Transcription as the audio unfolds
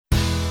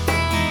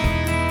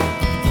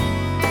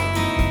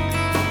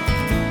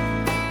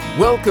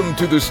Welcome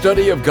to the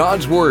study of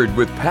God's Word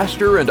with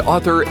pastor and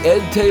author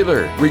Ed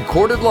Taylor,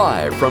 recorded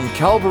live from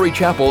Calvary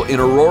Chapel in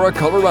Aurora,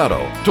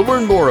 Colorado. To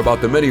learn more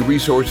about the many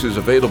resources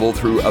available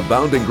through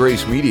Abounding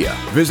Grace Media,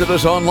 visit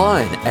us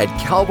online at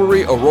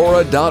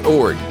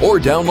calvaryaurora.org or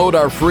download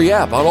our free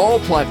app on all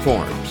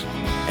platforms.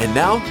 And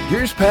now,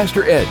 here's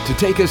Pastor Ed to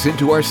take us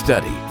into our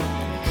study.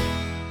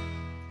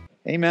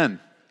 Amen.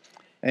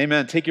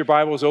 Amen. Take your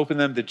Bibles, open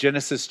them to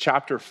Genesis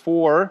chapter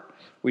 4.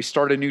 We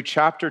start a new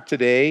chapter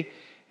today.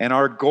 And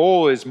our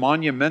goal is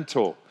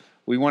monumental.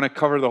 We want to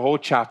cover the whole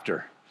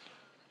chapter.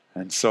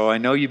 And so I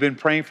know you've been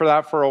praying for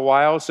that for a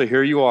while, so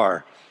here you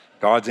are.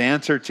 God's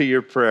answer to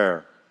your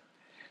prayer.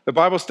 The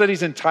Bible study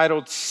is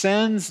entitled,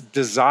 Sin's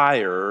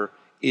Desire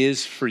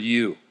is for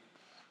You.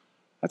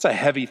 That's a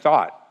heavy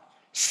thought.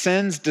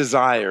 Sin's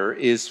desire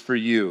is for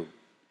you.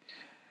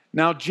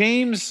 Now,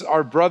 James,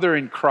 our brother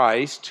in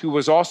Christ, who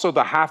was also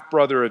the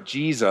half-brother of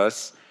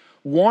Jesus,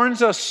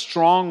 warns us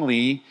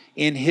strongly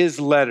in his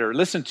letter.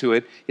 Listen to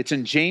it. It's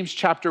in James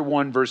chapter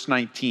 1, verse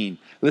 19.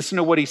 Listen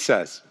to what he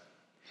says.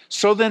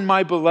 So then,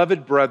 my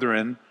beloved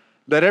brethren,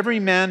 let every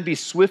man be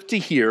swift to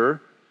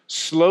hear,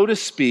 slow to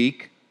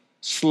speak,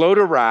 slow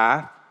to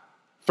wrath,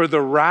 for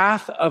the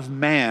wrath of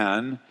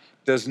man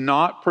does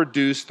not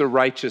produce the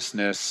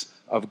righteousness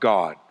of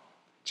God.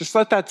 Just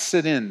let that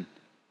sit in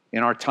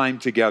our time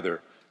together.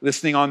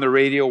 Listening on the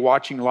radio,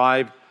 watching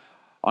live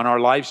on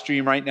our live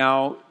stream right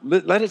now,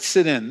 let it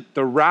sit in.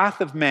 The wrath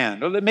of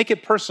man. Make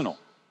it personal.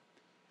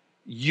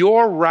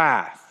 Your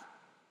wrath,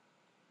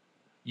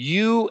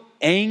 you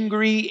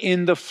angry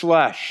in the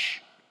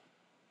flesh,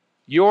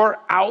 your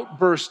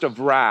outburst of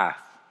wrath,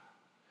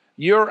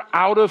 your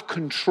out of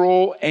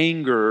control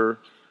anger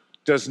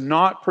does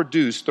not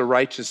produce the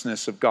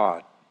righteousness of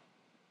God.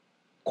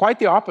 Quite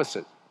the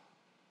opposite.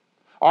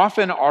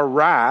 Often our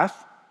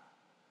wrath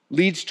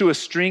leads to a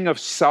string of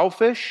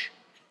selfish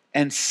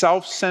and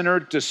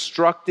self-centered,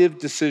 destructive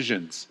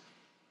decisions.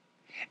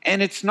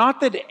 And it's not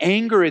that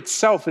anger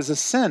itself is a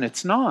sin.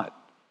 It's not.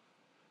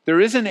 There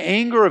is an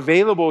anger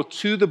available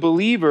to the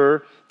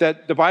believer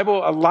that the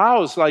Bible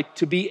allows, like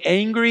to be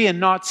angry and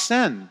not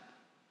sin.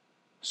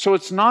 So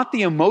it's not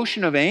the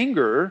emotion of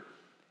anger.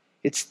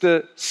 It's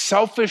the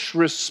selfish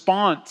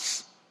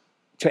response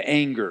to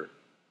anger.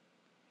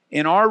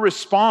 In our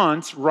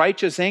response,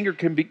 righteous anger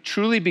can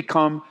truly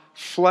become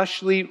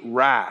fleshly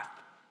wrath.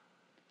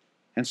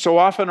 And so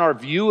often our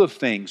view of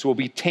things will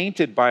be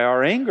tainted by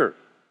our anger,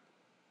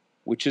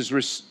 which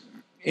is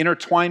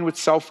intertwined with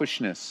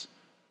selfishness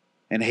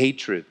and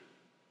hatred.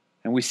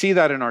 And we see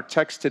that in our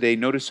text today.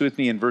 Notice with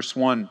me in verse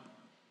 1. It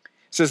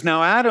says,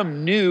 Now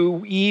Adam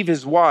knew Eve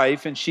his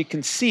wife, and she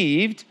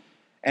conceived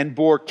and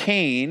bore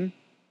Cain,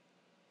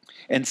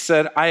 and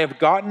said, I have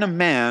gotten a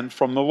man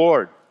from the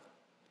Lord.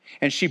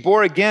 And she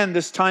bore again,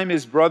 this time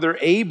his brother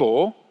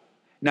Abel.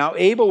 Now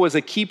Abel was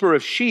a keeper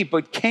of sheep,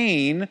 but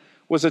Cain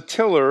was a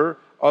tiller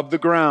of the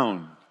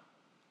ground.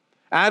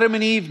 Adam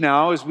and Eve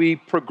now, as we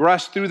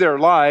progress through their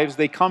lives,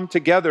 they come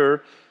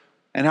together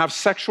and have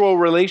sexual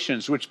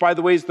relations, which, by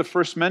the way, is the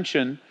first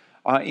mention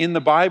in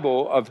the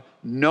Bible of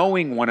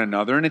knowing one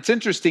another. And it's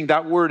interesting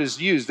that word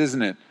is used,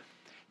 isn't it?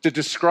 To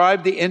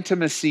describe the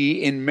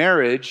intimacy in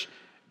marriage,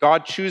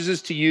 God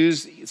chooses to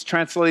use, it's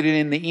translated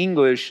in the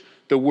English,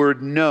 the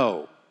word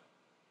know.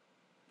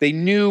 They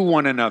knew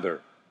one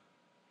another.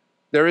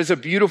 There is a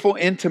beautiful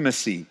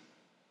intimacy.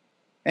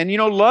 And you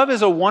know, love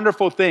is a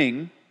wonderful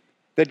thing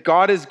that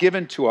God has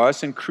given to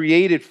us and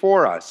created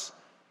for us.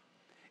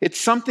 It's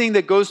something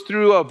that goes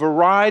through a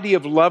variety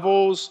of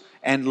levels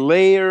and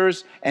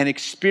layers and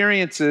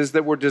experiences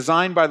that were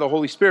designed by the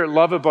Holy Spirit.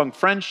 Love among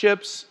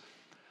friendships,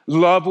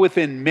 love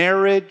within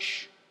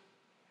marriage.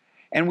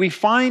 And we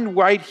find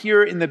right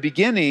here in the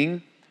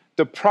beginning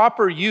the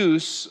proper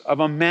use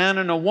of a man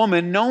and a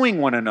woman knowing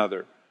one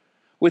another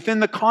within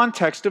the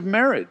context of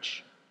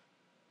marriage.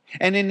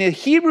 And in the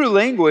Hebrew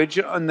language,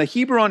 and the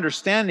Hebrew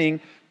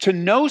understanding, to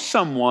know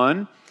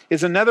someone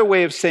is another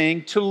way of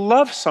saying to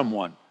love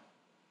someone.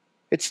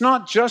 It's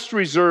not just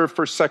reserved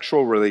for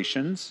sexual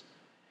relations.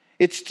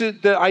 It's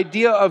the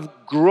idea of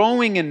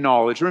growing in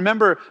knowledge.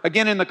 Remember,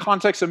 again, in the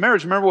context of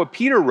marriage, remember what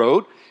Peter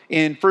wrote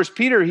in 1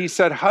 Peter. He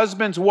said,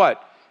 husbands,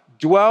 what?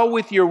 Dwell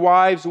with your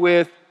wives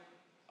with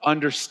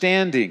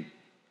understanding,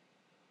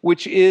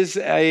 which is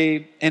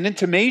an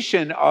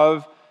intimation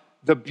of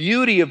the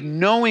beauty of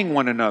knowing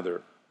one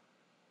another.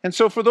 And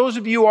so for those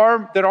of you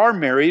that are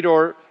married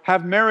or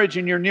have marriage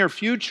in your near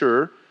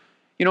future,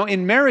 you know,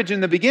 in marriage in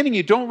the beginning,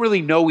 you don't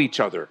really know each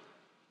other.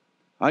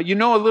 You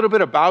know a little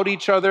bit about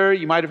each other.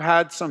 You might have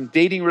had some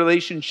dating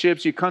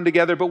relationships. You come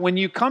together. But when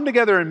you come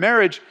together in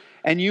marriage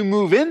and you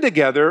move in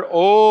together,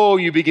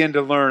 you begin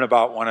to learn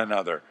about one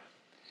another.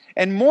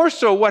 And more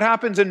so, what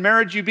happens in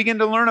marriage, you begin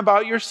to learn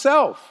about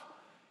yourself.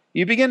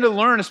 You begin to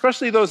learn,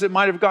 especially those that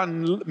might have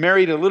gotten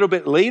married a little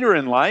bit later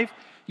in life,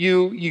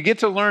 you get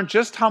to learn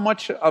just how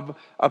much of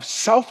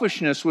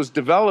selfishness was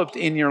developed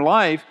in your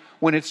life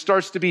when it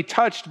starts to be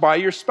touched by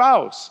your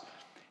spouse.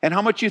 and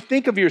how much you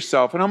think of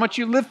yourself and how much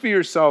you live for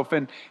yourself,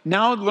 and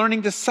now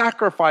learning to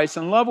sacrifice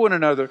and love one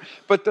another.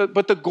 But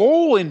the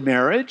goal in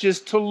marriage is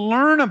to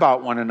learn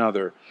about one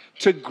another,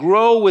 to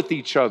grow with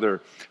each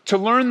other, to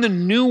learn the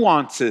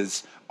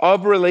nuances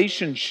of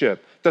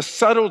relationship, the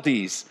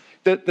subtleties,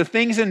 the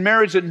things in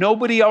marriage that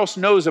nobody else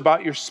knows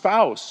about your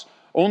spouse.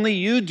 Only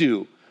you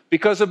do,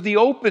 because of the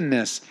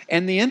openness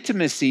and the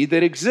intimacy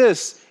that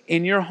exists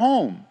in your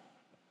home.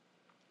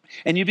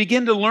 And you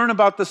begin to learn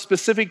about the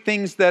specific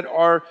things that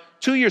are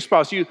to your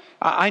spouse.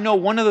 I know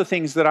one of the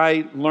things that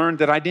I learned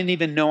that I didn't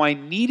even know I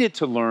needed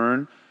to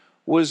learn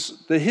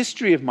was the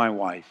history of my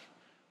wife,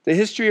 the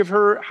history of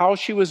her, how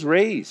she was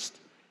raised,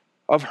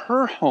 of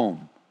her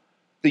home,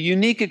 the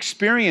unique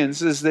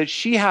experiences that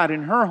she had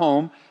in her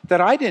home that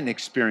I didn't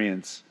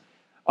experience.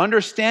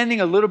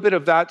 Understanding a little bit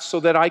of that so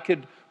that I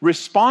could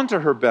respond to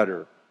her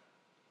better,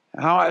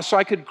 so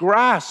I could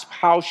grasp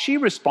how she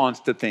responds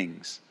to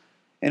things.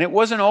 And it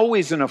wasn't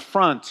always an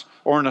affront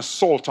or an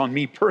assault on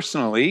me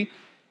personally.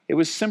 It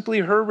was simply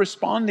her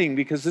responding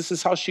because this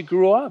is how she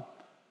grew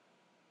up.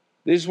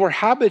 These were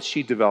habits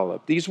she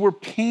developed. These were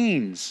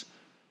pains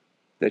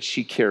that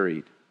she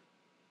carried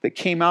that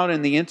came out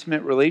in the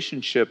intimate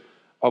relationship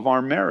of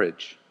our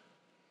marriage.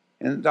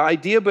 And the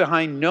idea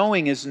behind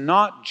knowing is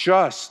not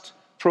just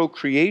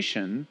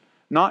procreation,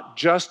 not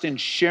just in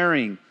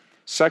sharing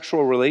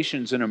sexual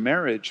relations in a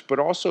marriage, but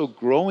also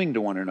growing to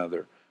one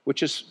another,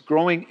 which is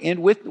growing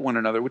in with one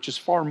another, which is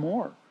far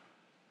more.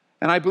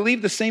 And I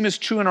believe the same is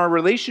true in our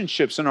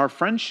relationships and our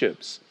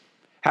friendships.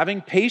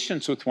 Having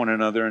patience with one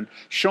another and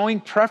showing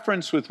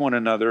preference with one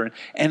another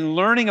and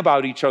learning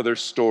about each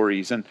other's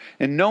stories and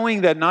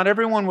knowing that not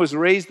everyone was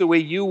raised the way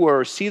you were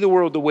or see the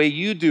world the way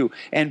you do,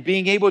 and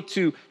being able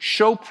to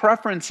show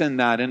preference in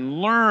that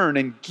and learn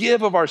and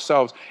give of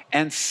ourselves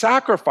and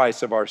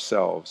sacrifice of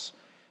ourselves.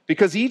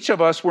 Because each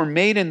of us were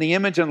made in the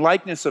image and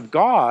likeness of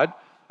God.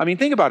 I mean,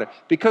 think about it.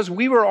 Because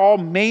we were all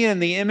made in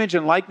the image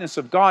and likeness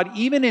of God,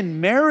 even in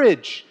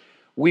marriage,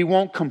 we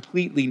won't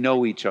completely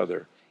know each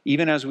other,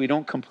 even as we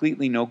don't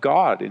completely know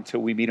God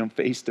until we meet Him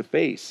face to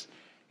face.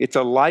 It's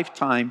a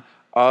lifetime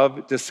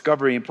of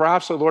discovery. And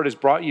perhaps the Lord has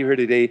brought you here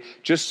today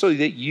just so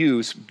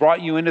that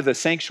brought you into the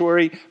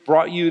sanctuary,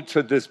 brought you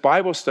to this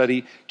Bible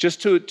study,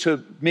 just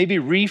to maybe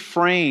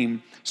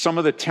reframe some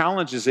of the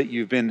challenges that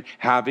you've been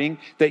having,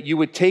 that you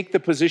would take the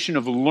position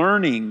of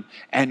learning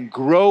and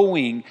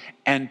growing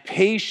and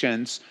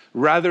patience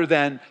rather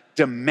than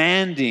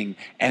demanding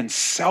and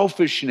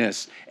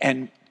selfishness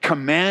and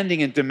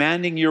commanding and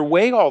demanding your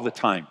way all the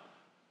time.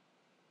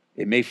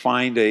 It may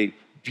find a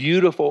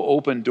beautiful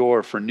open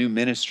door for new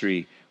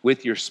ministry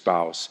with your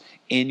spouse,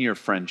 in your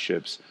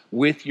friendships,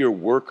 with your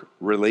work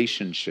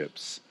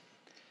relationships.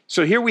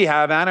 So here we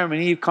have Adam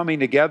and Eve coming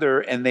together,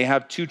 and they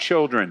have two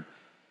children.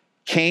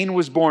 Cain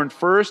was born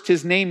first.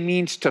 His name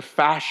means to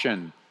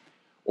fashion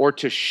or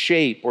to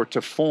shape or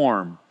to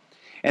form.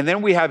 And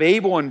then we have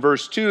Abel in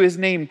verse 2. His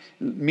name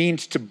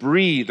means to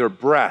breathe or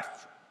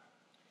breath.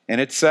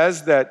 And it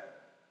says that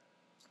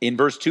in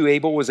verse 2,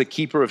 Abel was a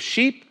keeper of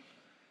sheep,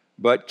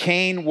 but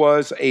Cain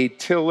was a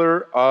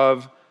tiller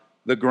of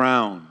the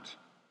ground.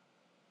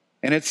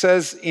 And it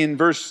says in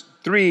verse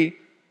 3,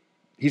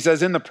 he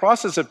says, in the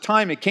process of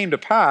time it came to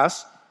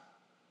pass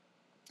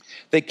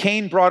that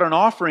Cain brought an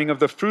offering of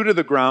the fruit of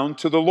the ground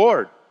to the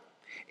Lord.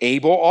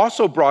 Abel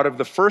also brought of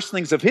the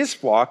firstlings of his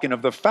flock and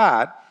of the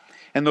fat,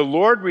 and the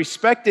Lord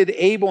respected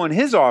Abel and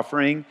his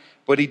offering,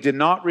 but He did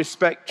not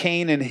respect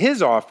Cain and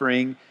his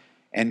offering,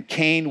 and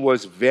Cain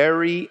was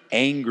very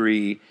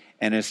angry,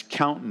 and his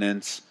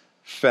countenance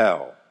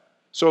fell.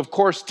 So, of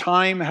course,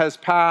 time has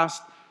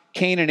passed.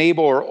 Cain and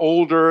Abel are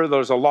older.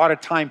 There's a lot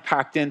of time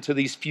packed into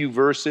these few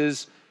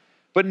verses.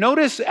 But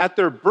notice at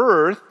their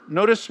birth,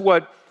 notice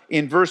what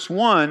in verse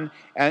 1,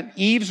 at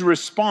Eve's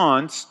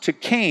response to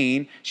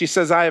Cain, she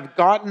says, I have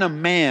gotten a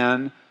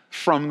man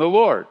from the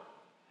Lord.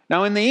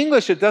 Now, in the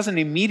English, it doesn't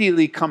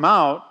immediately come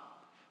out,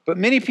 but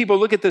many people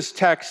look at this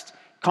text,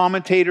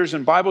 commentators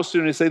and Bible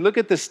students, they look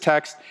at this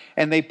text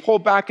and they pull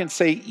back and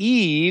say,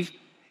 Eve,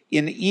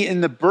 in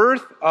the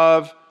birth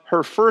of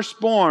her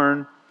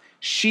firstborn,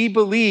 she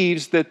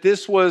believes that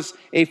this was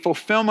a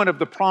fulfillment of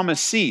the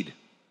promised seed.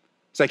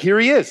 It's like, here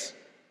he is.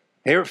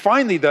 Here,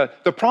 finally, the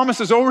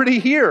promise is already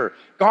here.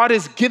 God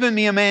has given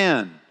me a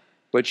man.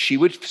 But she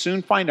would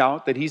soon find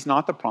out that he's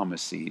not the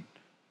promised seed.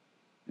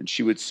 And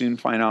she would soon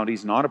find out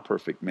he's not a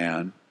perfect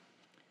man.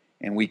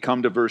 And we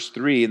come to verse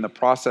 3, in the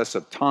process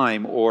of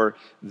time, or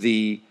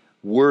the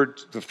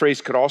phrase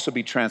could also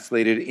be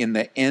translated in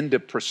the end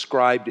of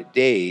prescribed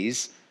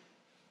days.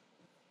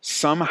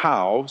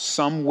 Somehow,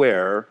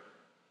 somewhere,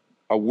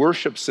 a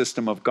worship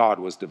system of God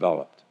was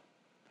developed.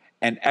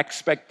 An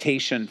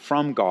expectation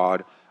from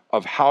God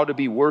of how to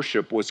be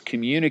worshiped was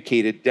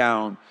communicated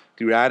down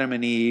through Adam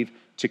and Eve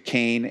to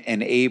Cain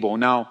and Abel.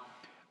 Now,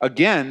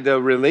 again,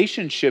 the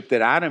relationship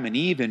that Adam and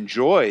Eve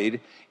enjoyed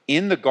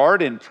in the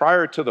garden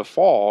prior to the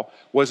fall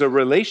was a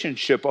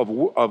relationship of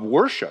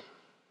worship,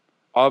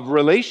 of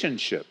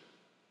relationship.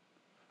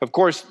 Of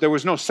course, there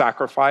was no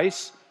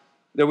sacrifice.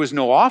 There was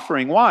no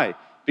offering. Why?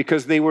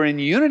 because they were in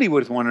unity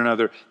with one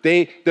another.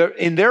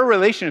 In their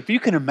relation, if you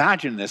can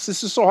imagine this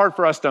is so hard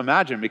for us to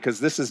imagine because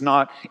this is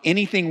not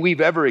anything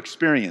we've ever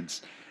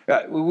experienced.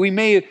 We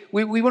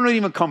won't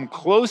even come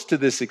close to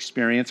this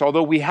experience,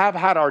 although we have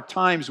had our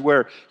times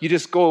where you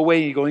just go away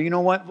and you go, you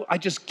know what? I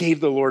just gave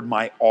the Lord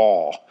my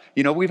all.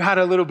 We've had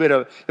a little bit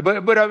of,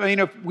 but I mean,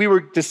 if we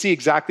were to see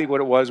exactly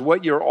what it was,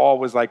 what your all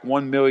was like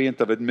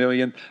 1/1,000,000th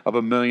of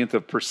a millionth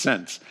of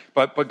percent.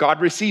 But God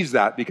receives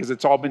that because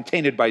it's all been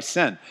tainted by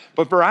sin.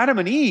 But for Adam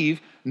and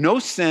Eve, no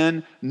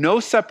sin, no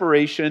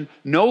separation,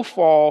 no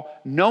fall,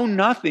 no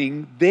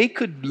nothing. They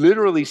could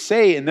literally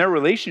say in their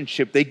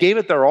relationship, they gave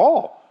it their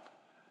all.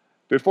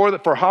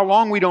 For how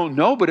long, we don't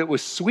know, but it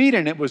was sweet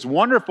and it was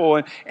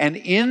wonderful. And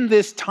in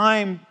this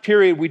time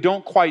period, we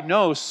don't quite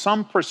know,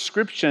 some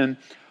prescription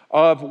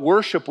of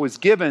worship was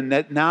given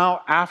that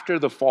now after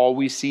the fall,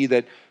 we see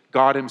that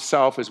God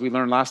himself, as we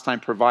learned last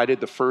time, provided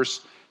the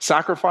first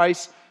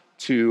sacrifice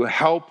to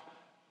help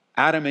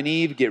Adam and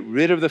Eve get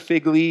rid of the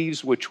fig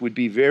leaves, which would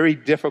be very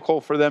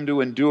difficult for them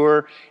to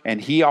endure. And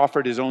he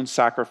offered his own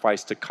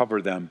sacrifice to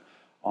cover them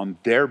on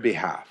their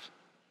behalf.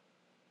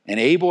 And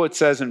Abel, it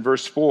says in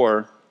verse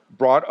 4,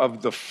 brought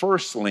of the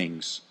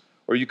firstlings,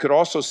 or you could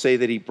also say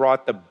that he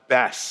brought the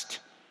best.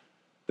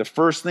 The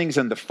firstlings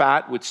and the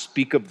fat would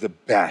speak of the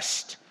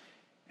best.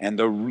 And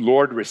the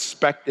Lord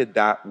respected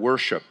that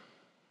worship.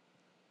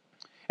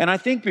 And I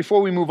think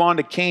before we move on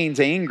to Cain's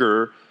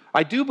anger,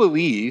 I do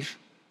believe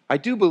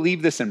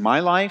this in my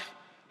life.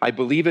 I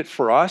believe it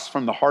for us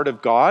from the heart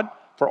of God,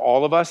 for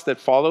all of us that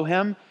follow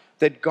him,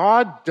 that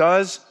God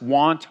does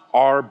want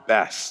our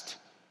best.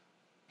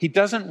 He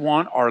doesn't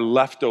want our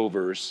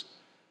leftovers.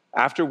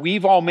 After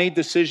we've all made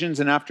decisions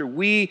and after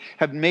we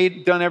have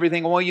done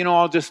everything,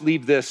 I'll just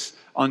leave this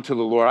unto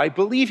the Lord. I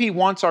believe he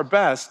wants our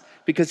best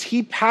because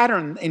he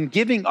patterned in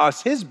giving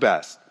us his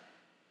best.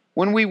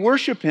 When we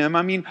worship him,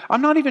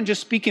 I'm not even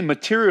just speaking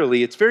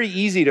materially. It's very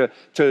easy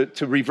to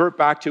revert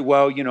back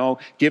to,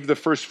 give the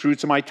first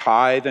fruits of my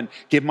tithe and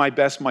give my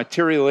best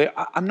materially.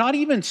 I'm not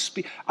even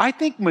I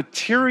think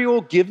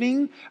material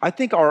giving, I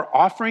think our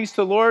offerings to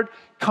the Lord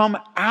come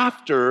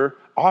after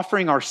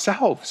offering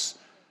ourselves.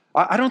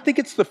 I don't think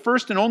it's the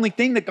first and only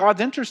thing that God's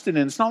interested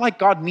in. It's not like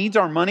God needs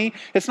our money.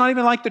 It's not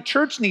even like the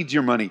church needs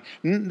your money.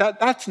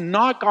 That's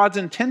not God's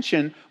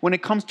intention when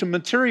it comes to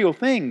material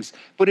things.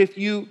 But if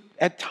you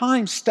at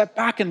times step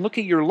back and look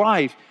at your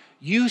life,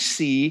 you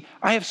see,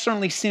 I have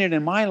certainly seen it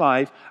in my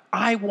life,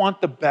 I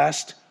want the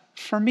best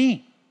for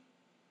me.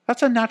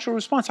 That's a natural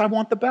response. I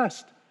want the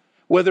best.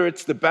 Whether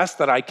it's the best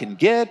that I can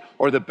get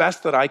or the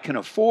best that I can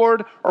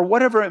afford or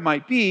whatever it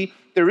might be,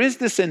 there is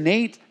this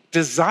innate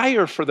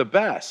desire for the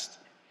best.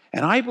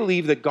 And I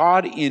believe that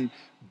God, in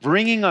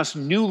bringing us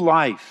new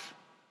life,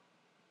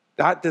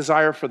 that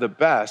desire for the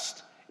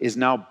best is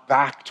now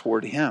back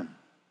toward him.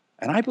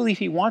 And I believe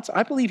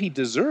he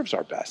deserves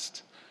our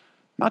best.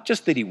 Not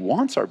just that he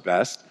wants our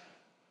best,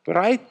 but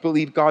I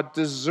believe God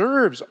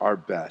deserves our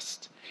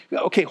best.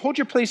 Okay, hold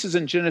your places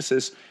in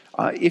Genesis.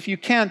 If you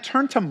can,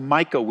 turn to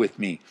Micah with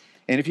me.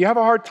 And if you have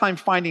a hard time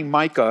finding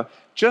Micah,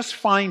 just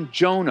find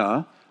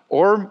Jonah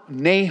or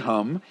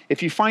Nahum.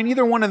 If you find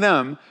either one of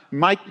them,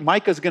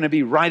 Micah's going to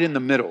be right in the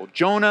middle.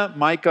 Jonah,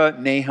 Micah,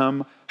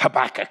 Nahum,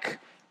 Habakkuk.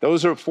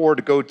 Those are four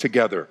to go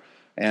together.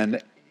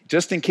 And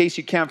just in case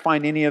you can't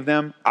find any of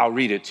them, I'll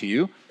read it to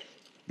you.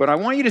 But I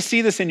want you to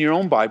see this in your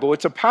own Bible.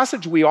 It's a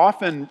passage we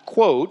often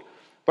quote,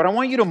 but I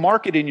want you to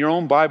mark it in your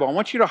own Bible. I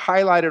want you to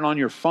highlight it on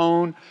your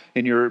phone,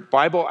 in your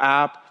Bible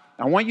app.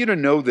 I want you to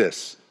know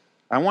this.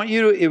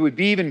 It would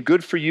be even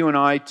good for you and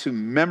I to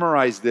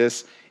memorize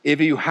this if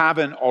you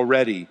haven't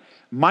already.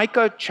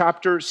 Micah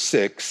chapter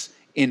 6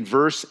 in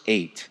verse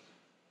 8.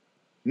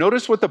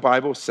 Notice what the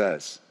Bible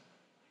says.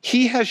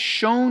 He has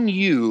shown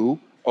you,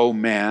 O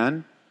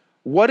man,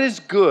 what is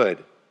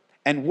good,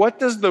 and what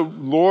does the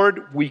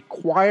Lord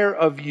require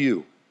of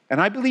you?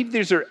 And I believe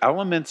these are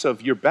elements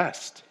of your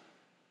best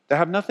that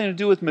have nothing to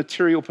do with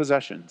material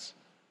possessions.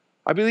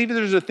 I believe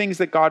those are things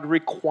that God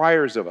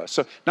requires of us.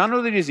 So not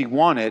only does he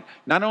want it,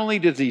 not only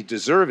does he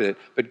deserve it,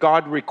 but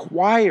God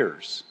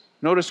requires.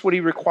 Notice what he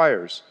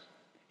requires.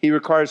 He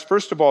requires,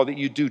 first of all, that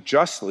you do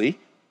justly.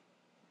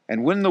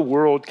 And wouldn't the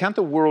world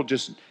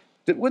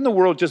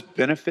just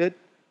benefit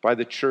by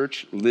the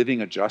church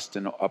living a just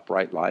and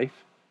upright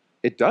life?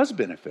 It does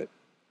benefit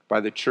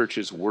by the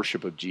church's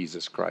worship of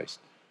Jesus Christ.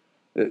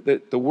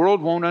 The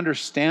world won't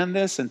understand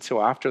this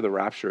until after the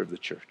rapture of the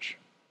church.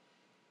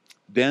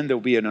 Then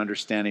there'll be an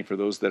understanding for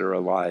those that are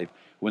alive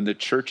when the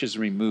church is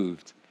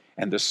removed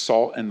and the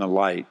salt and the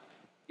light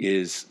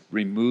is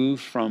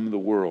removed from the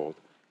world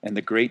and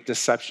the great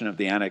deception of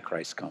the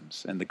Antichrist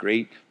comes and the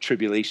great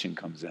tribulation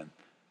comes in.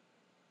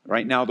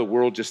 Right now, the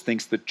world just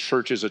thinks the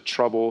church is a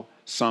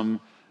troublesome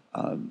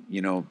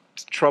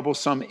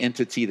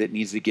entity that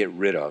needs to get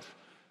rid of.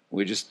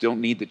 We just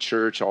don't need the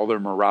church, all their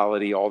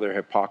morality, all their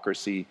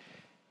hypocrisy.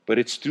 But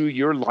it's through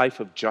your life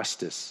of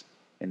justice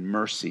and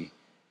mercy.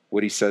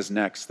 What he says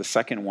next. The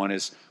second one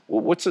is,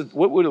 what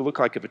would it look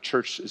like if a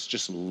church is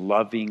just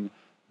loving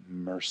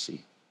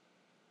mercy?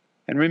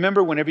 And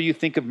remember, whenever you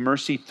think of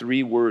mercy,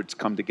 three words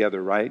come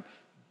together, right?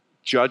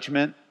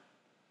 Judgment,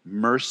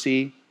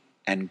 mercy,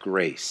 and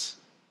grace.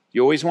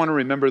 You always want to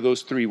remember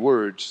those three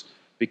words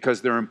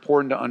because they're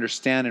important to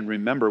understand and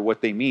remember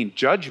what they mean.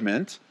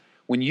 Judgment,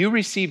 when you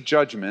receive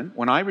judgment,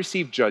 when I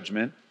receive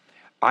judgment,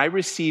 I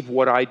receive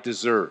what I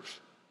deserve.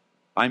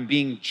 I'm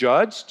being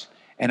judged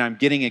and I'm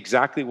getting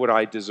exactly what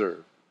I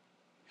deserve.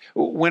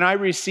 When I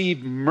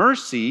receive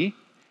mercy,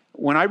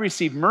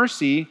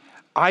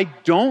 I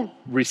don't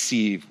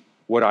receive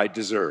what I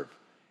deserve.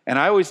 And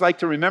I always like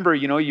to remember,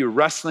 you're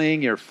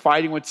wrestling, you're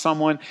fighting with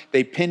someone,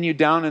 they pin you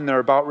down and they're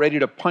about ready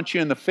to punch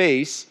you in the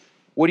face.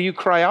 What do you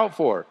cry out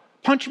for?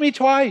 Punch me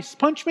twice,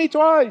 punch me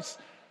twice.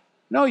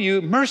 No,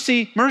 you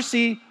mercy,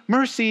 mercy,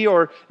 mercy,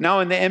 or now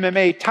in the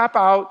MMA, tap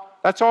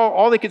out. That's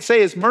all they could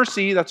say is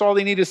mercy. That's all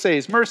they need to say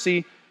is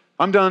mercy.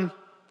 I'm done.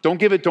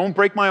 Don't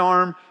break my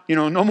arm.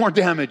 No more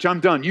damage. I'm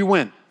done. You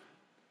win.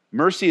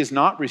 Mercy is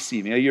not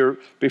receiving. You're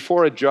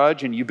before a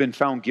judge and you've been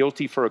found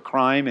guilty for a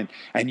crime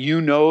and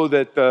you know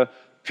that the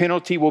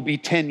penalty will be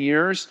 10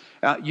 years.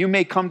 You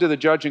may come to the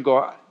judge and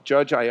go,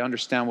 Judge, I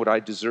understand what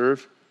I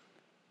deserve.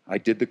 I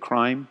did the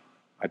crime.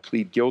 I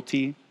plead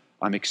guilty.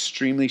 I'm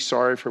extremely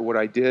sorry for what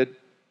I did,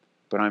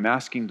 but I'm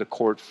asking the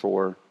court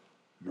for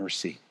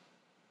mercy.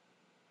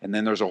 And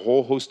then there's a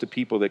whole host of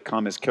people that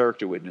come as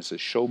character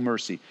witnesses. Show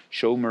mercy,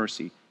 show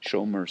mercy,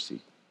 show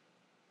mercy.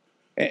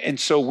 And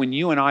so when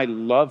you and I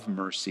love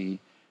mercy,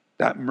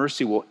 that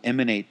mercy will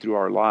emanate through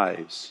our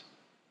lives,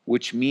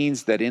 which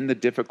means that in the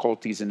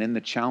difficulties and in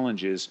the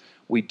challenges,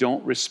 we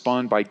don't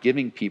respond by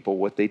giving people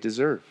what they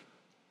deserve.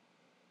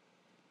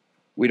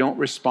 We don't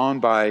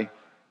respond by,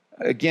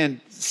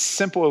 again,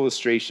 simple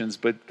illustrations,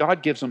 but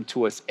God gives them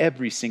to us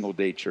every single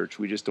day, church.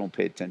 We just don't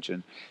pay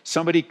attention.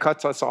 Somebody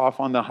cuts us off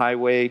on the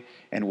highway,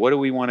 and what do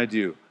we want to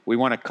do? We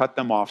want to cut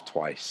them off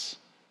twice.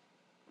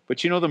 But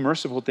the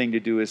merciful thing to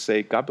do is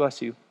say, God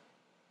bless you.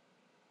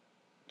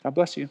 God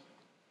bless you.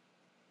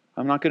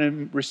 I'm not going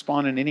to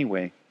respond in any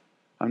way.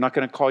 I'm not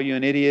going to call you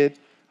an idiot.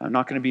 I'm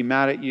not going to be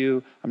mad at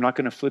you. I'm not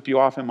going to flip you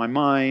off in my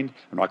mind.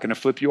 I'm not going to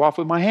flip you off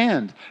with my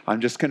hand.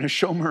 I'm just going to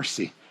show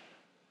mercy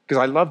because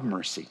I love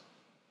mercy.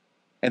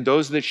 And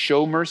those that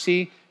show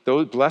mercy,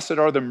 those blessed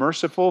are the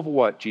merciful.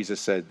 What? Jesus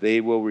said,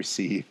 they will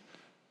receive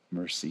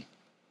mercy.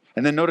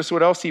 And then notice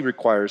what else he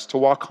requires, to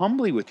walk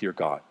humbly with your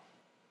God.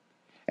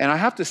 And I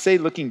have to say,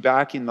 looking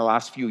back in the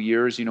last few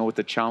years, with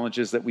the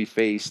challenges that we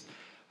faced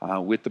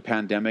with the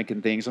pandemic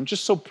and things, I'm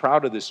just so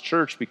proud of this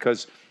church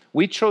because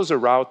we chose a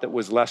route that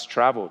was less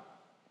traveled.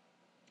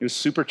 It was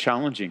super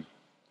challenging,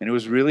 and it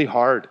was really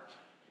hard.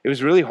 It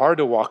was really hard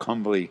to walk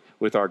humbly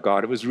with our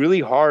God. It was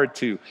really hard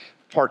to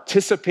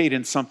participate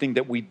in something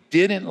that we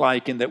didn't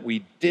like and that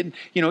we didn't.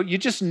 You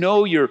just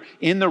know you're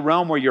in the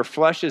realm where your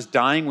flesh is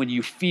dying when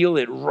you feel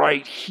it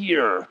right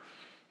here.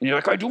 And you're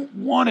like, I don't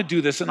want to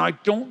do this, and I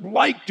don't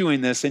like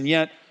doing this. And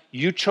yet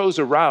you chose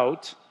a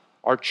route.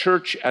 Our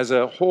church as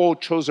a whole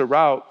chose a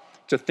route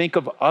to think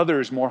of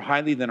others more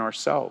highly than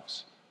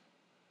ourselves.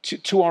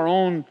 To our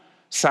own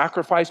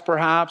sacrifice,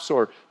 perhaps,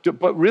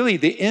 but really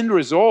the end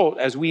result,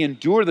 as we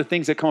endure the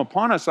things that come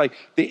upon us, like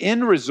the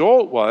end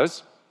result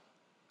was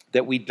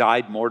that we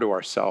died more to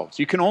ourselves.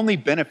 You can only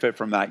benefit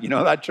from that.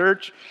 That,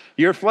 church?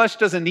 Your flesh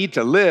doesn't need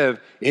to live,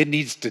 it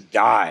needs to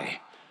die.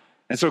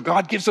 And so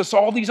God gives us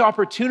all these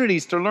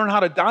opportunities to learn how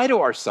to die to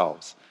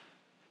ourselves,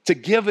 to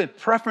give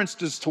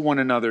preferences to one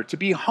another, to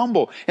be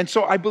humble. And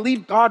so I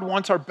believe God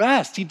wants our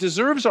best. He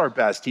deserves our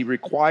best. He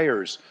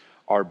requires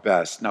our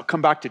best. Now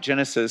come back to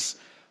Genesis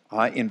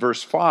in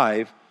verse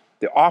 5.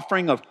 The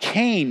offering of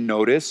Cain,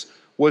 notice,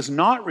 was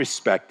not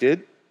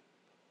respected,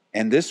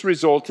 and this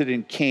resulted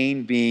in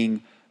Cain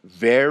being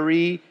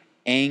very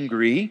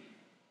angry,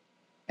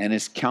 and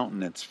his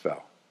countenance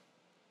fell.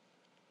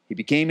 He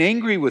became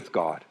angry with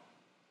God.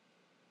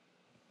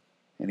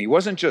 And he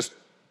wasn't just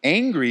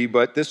angry,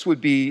 but this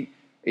would be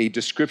a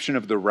description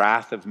of the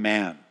wrath of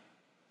man.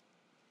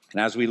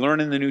 And as we learn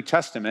in the New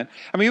Testament,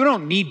 we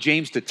don't need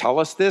James to tell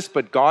us this,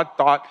 but God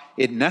thought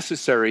it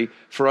necessary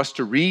for us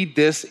to read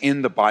this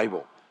in the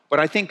Bible. But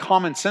I think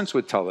common sense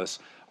would tell us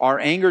our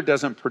anger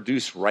doesn't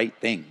produce right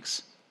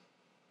things.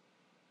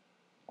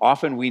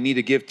 Often we need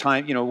to give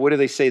time. What do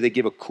they say? They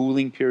give a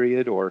cooling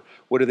period, or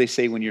what do they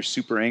say when you're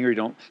super angry?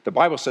 The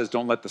Bible says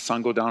don't let the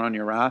sun go down on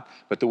your wrath,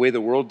 but the way the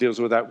world deals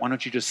with that, why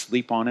don't you just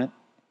sleep on it?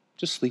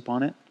 Just sleep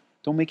on it.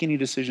 Don't make any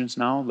decisions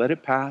now. Let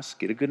it pass.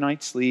 Get a good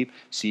night's sleep.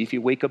 See if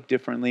you wake up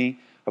differently.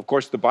 Of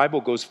course, the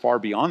Bible goes far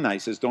beyond that. He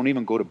says, don't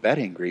even go to bed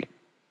angry.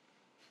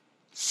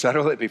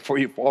 Settle it before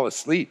you fall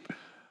asleep.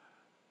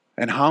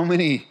 And how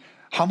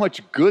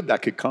much good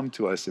that could come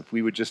to us if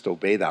we would just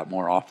obey that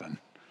more often.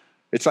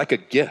 It's like a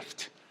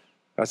gift.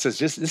 God says,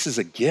 this is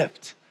a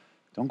gift.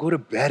 Don't go to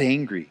bed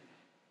angry.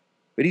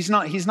 But he's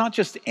not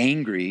just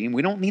angry, and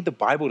we don't need the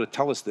Bible to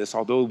tell us this,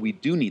 although we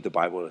do need the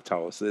Bible to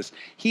tell us this.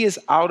 He is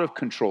out of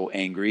control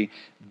angry.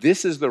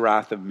 This is the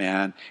wrath of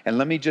man. And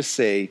let me just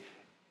say,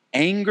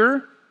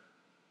 anger,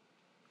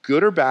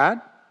 good or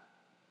bad,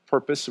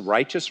 purpose,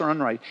 righteous or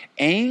unrighteous,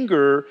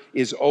 anger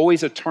is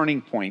always a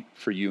turning point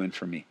for you and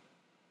for me.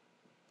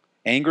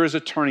 Anger is a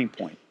turning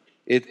point.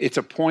 It's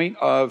a point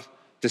of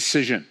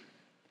decision.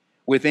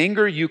 With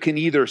anger, you can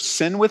either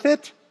sin with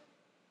it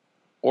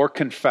or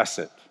confess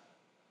it.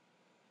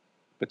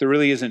 But there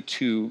really isn't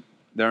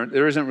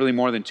there isn't really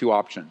more than two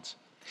options.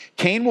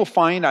 Cain will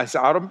find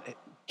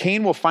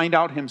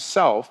out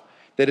himself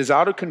that his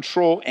out of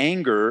control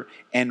anger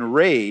and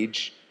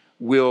rage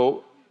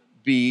will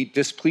be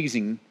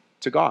displeasing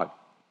to God,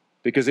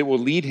 because it will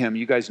lead him,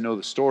 you guys know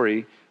the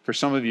story, for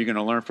some of you are going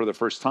to learn for the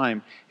first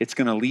time, it's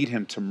going to lead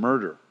him to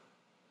murder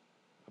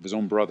of his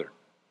own brother.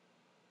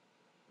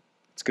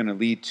 It's going to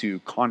lead to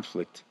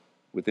conflict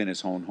within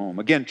his own home.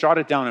 Again, jot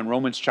it down in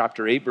Romans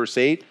chapter 8, verse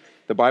 8.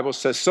 The Bible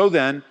says, "So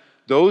then,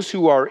 those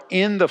who are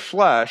in the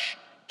flesh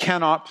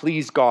cannot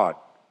please God."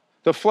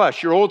 The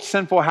flesh, your old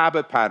sinful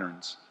habit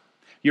patterns,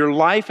 your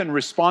life and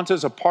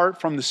responses apart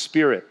from the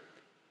Spirit.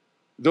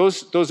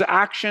 Those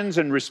actions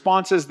and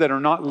responses that are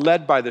not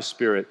led by the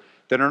Spirit,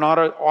 that are not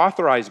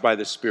authorized by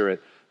the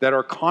Spirit, that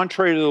are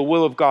contrary to the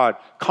will of God,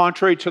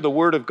 contrary to the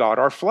Word of God,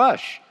 our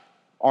flesh,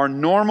 our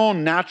normal,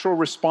 natural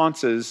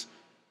responses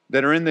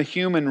that are in the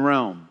human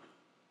realm.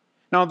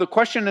 Now, the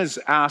question is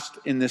asked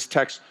in this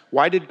text,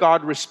 why did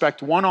God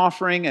respect one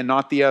offering and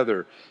not the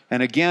other?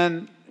 And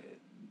again,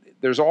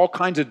 there's all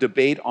kinds of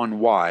debate on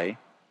why.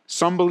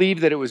 Some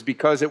believe that it was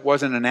because it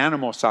wasn't an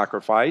animal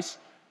sacrifice.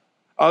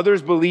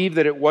 Others believe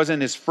that it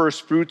wasn't his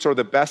first fruits or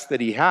the best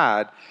that he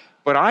had.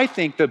 But I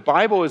think the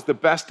Bible is the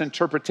best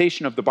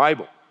interpretation of the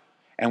Bible.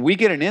 And we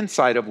get an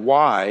insight of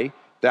why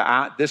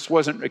this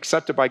wasn't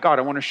accepted by God.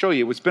 I want to show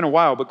you. It's been a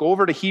while, but go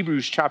over to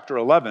Hebrews chapter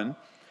 11,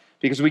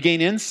 because we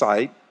gain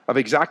insight of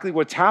exactly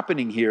what's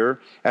happening here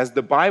as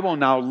the Bible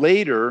now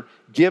later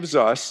gives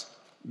us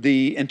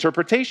the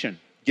interpretation,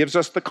 gives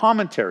us the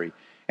commentary.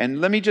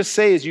 And let me just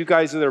say, as you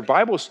guys are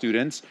Bible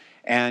students,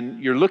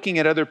 and you're looking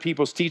at other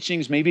people's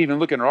teachings, maybe even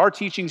looking at our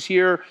teachings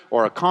here,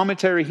 or a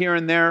commentary here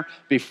and there,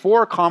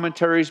 before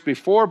commentaries,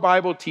 before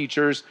Bible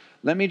teachers,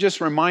 let me just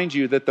remind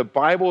you that the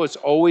Bible is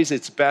always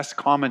its best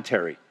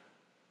commentary.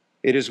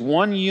 It is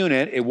one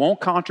unit, it won't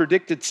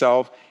contradict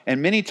itself,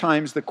 and many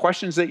times the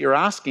questions that you're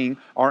asking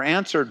are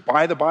answered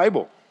by the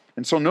Bible.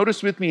 And so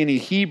notice with me in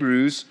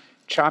Hebrews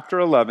chapter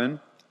 11,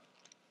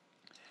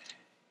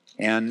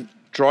 and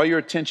draw your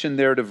attention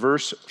there to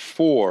verse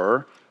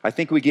 4. I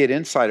think we get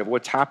insight of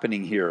what's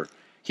happening here.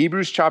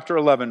 Hebrews chapter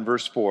 11,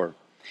 verse 4.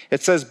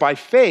 It says, "By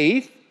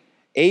faith,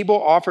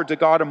 Abel offered to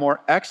God a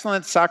more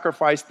excellent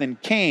sacrifice than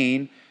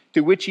Cain,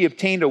 to which he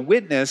obtained a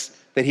witness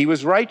that he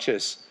was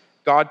righteous,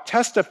 God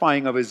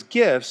testifying of his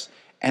gifts,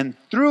 and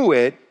through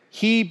it,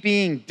 he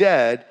being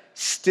dead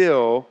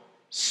still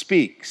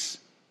speaks."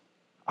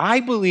 I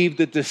believe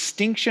the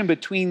distinction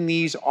between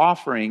these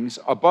offerings,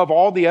 above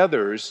all the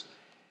others,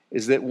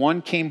 is that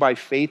one came by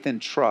faith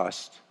and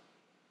trust,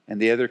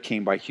 and the other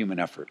came by human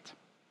effort.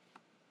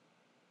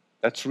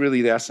 That's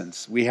really the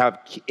essence. We have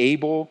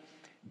Abel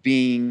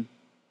being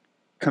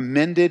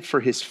commended for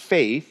his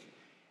faith,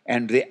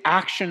 and the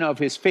action of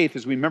his faith,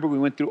 as we remember, we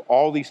went through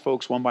all these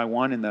folks one by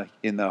one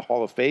in the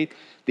Hall of Faith.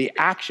 The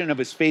action of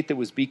his faith that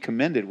was be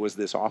commended was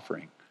this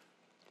offering.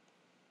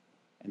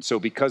 And so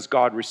because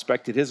God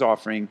respected his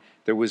offering,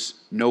 there was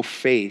no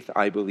faith,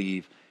 I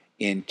believe,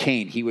 in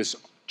Cain. He was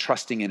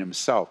trusting in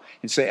himself.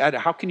 And say, Ed,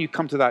 how can you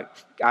come to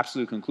that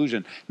absolute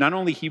conclusion? Not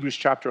only Hebrews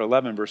chapter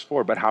 11, verse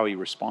 4, but how he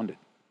responded.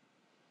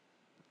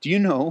 Do you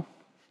know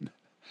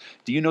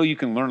you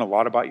can learn a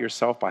lot about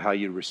yourself by how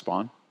you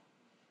respond?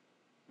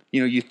 You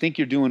know, you think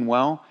you're doing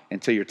well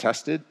until you're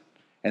tested.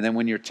 And then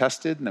when you're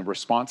tested and the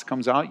response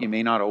comes out, you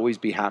may not always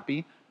be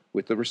happy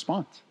with the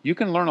response. You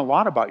can learn a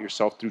lot about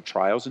yourself through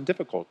trials and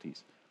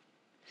difficulties.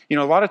 You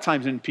know, a lot of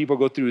times when people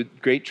go through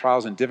great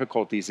trials and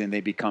difficulties and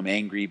they become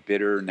angry,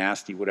 bitter,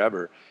 nasty,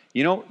 whatever,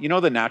 you know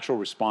the natural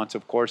response,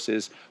 of course,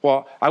 is,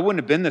 well, I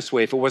wouldn't have been this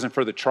way if it wasn't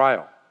for the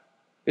trial.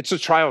 It's the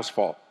trial's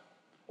fault.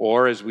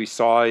 Or as we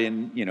saw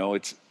in,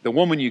 it's the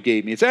woman you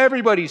gave me. It's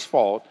everybody's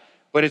fault,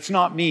 but it's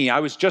not me. I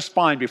was just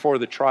fine before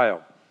the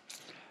trial.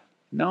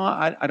 No,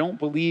 I don't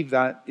believe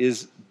that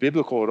is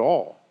biblical at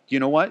all. You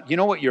know what? You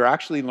know what you're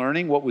actually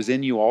learning? What was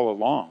in you all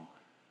along?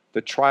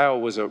 The trial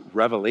was a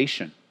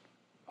revelation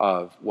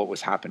of what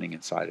was happening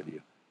inside of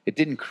you. It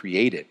didn't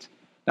create it.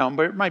 Now,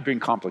 it might bring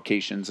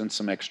complications and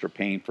some extra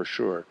pain for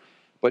sure.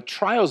 But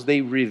trials,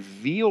 they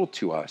reveal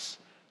to us.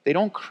 They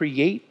don't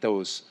create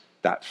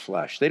that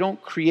flesh. They don't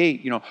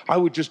create, I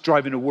would just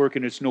drive into work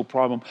and it's no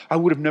problem. I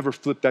would have never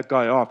flipped that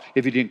guy off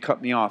if he didn't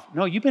cut me off.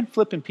 No, you've been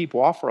flipping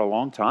people off for a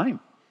long time.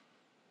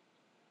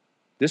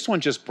 This one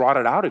just brought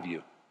it out of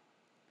you.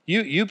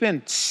 You've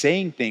been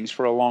saying things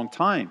for a long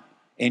time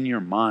in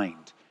your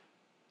mind,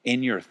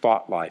 in your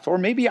thought life, or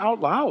maybe out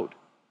loud.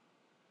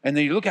 And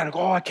then you look at it,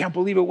 I can't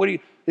believe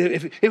it.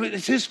 If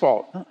it's his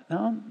fault.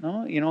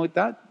 No,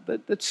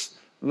 that's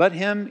let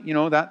him,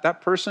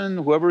 that person,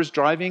 whoever is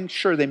driving,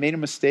 sure, they made a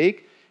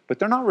mistake, but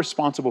they're not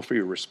responsible for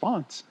your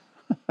response.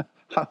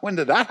 When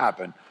did that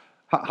happen?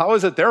 How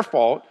is it their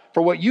fault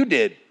for what you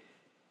did?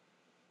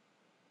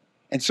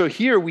 And so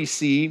here we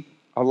see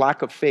a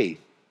lack of faith,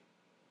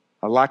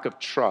 a lack of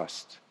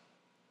trust.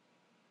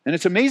 And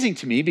it's amazing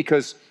to me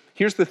because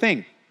here's the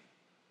thing.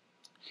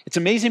 It's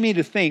amazing me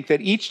to think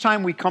that each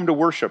time we come to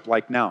worship,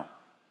 like now,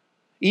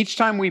 each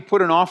time we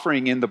put an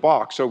offering in the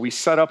box or we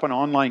set up an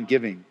online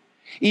giving,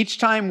 each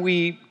time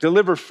we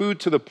deliver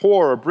food to the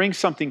poor or bring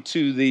something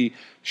to the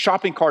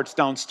shopping carts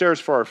downstairs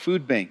for our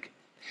food bank,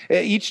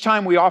 each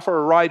time we offer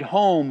a ride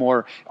home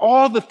or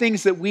all the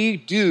things that we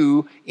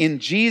do in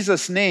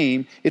Jesus'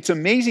 name, it's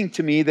amazing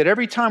to me that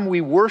every time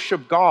we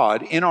worship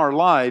God in our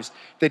lives,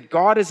 that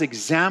God is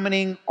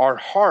examining our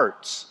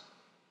hearts.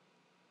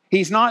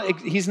 He's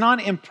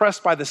not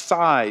impressed by the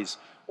size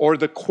or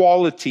the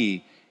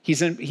quality.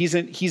 He's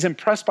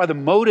impressed by the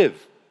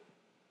motive.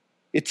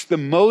 It's the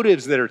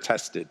motives that are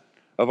tested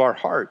of our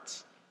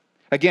hearts.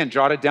 Again,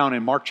 jot it down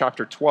in Mark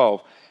chapter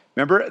 12.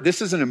 Remember,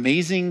 this is an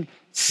amazing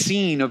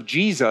scene of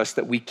Jesus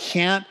that we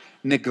can't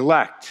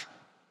neglect.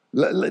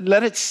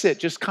 Let it sit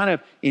just kind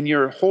of in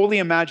your holy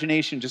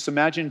imagination. Just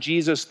imagine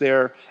Jesus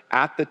there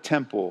at the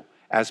temple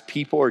as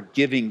people are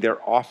giving their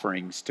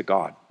offerings to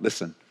God.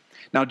 Listen.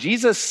 Now,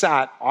 Jesus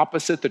sat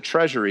opposite the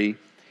treasury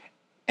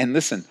and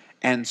listen,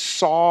 and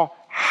saw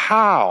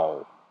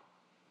how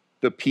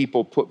the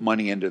people put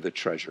money into the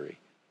treasury.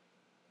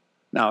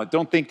 Now,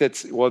 don't think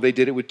that's, well, they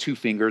did it with 2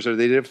 fingers or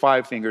they did it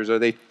 5 fingers or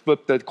they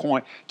flipped the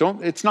coin.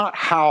 It's not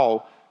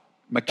how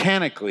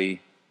mechanically,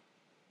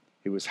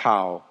 it was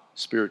how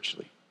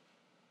spiritually,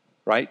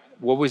 right?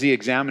 What was he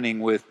examining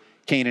with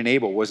Cain and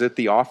Abel? Was it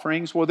the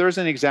offerings? Well, there's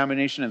an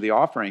examination of the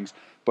offerings,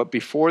 but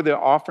before the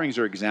offerings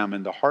are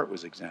examined, the heart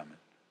was examined.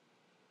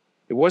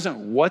 It wasn't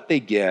what they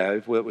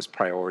gave that was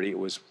priority. It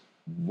was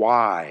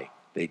why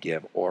they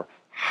give or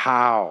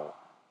how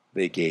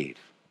they gave.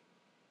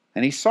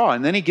 And he saw,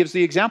 and then he gives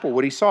the example,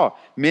 what he saw.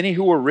 Many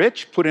who were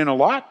rich put in a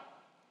lot,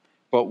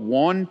 but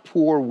one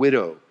poor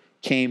widow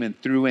came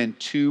and threw in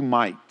 2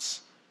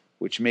 mites,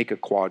 which make a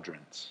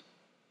quadrans.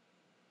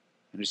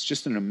 And it's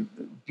just a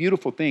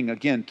beautiful thing,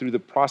 again, through the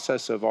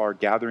process of our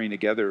gathering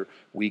together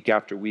week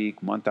after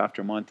week, month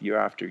after month, year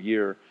after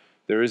year,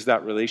 there is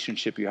that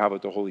relationship you have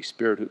with the Holy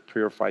Spirit who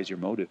purifies your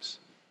motives.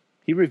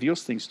 He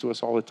reveals things to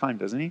us all the time,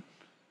 doesn't he?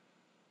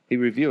 He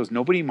reveals.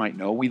 Nobody might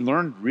know. We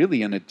learned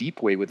really in a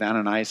deep way with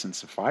Ananias and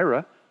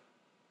Sapphira.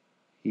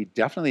 He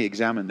definitely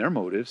examined their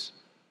motives,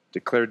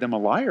 declared them a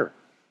liar.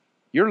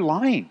 You're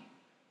lying.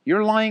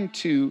 You're lying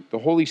to the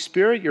Holy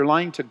Spirit. You're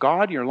lying to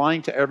God. You're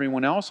lying to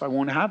everyone else. I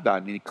won't have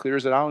that. And he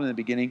clears it out in the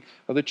beginning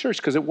of the church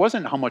because it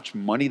wasn't how much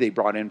money they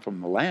brought in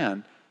from the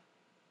land.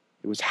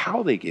 It was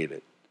how they gave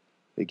it.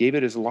 They gave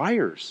it as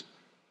liars,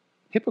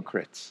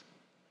 hypocrites.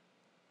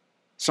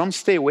 Some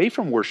stay away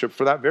from worship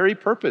for that very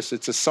purpose.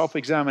 It's a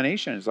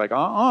self-examination. It's like,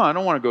 I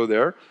don't want to go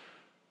there.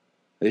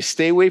 They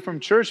stay away from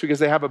church because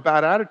they have a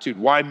bad attitude.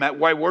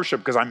 Why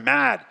worship? Because I'm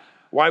mad.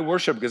 Why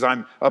worship? Because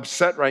I'm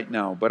upset right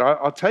now. But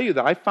I'll tell you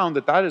that I found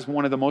that is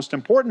one of the most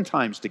important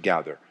times to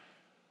gather.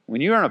 When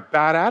you're in a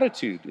bad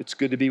attitude, it's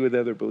good to be with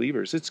other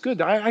believers. It's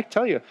good. I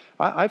tell you,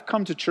 I've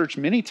come to church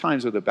many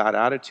times with a bad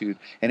attitude,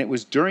 and it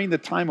was during the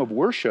time of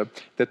worship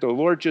that the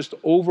Lord just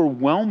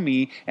overwhelmed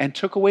me and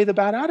took away the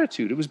bad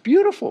attitude. It was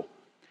beautiful.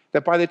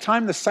 That by the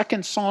time the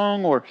second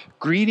song or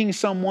greeting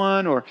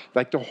someone or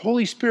like the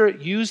Holy Spirit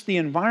used the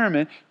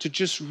environment to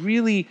just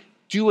really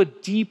do a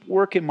deep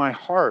work in my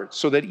heart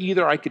so that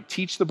either I could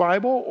teach the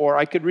Bible or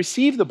I could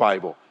receive the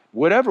Bible,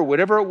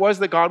 whatever it was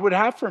that God would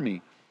have for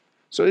me.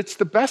 So it's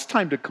the best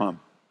time to come.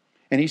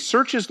 And he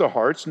searches the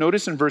hearts.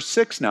 Notice in verse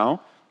 6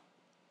 now.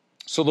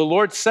 So the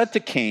Lord said to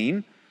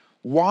Cain,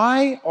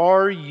 "Why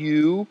are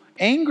you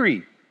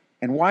angry?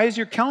 And why is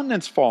your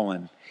countenance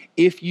fallen?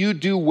 If you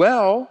do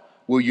well,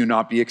 will you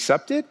not be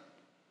accepted?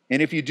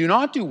 And if you do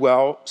not do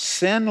well,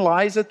 sin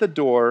lies at the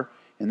door."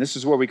 And this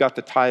is where we got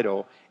the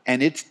title.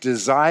 "And its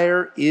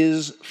desire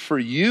is for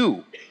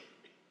you,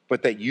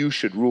 but that you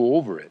should rule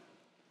over it."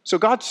 So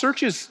God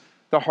searches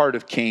the heart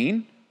of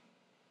Cain,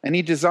 and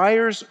he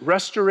desires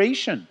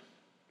restoration.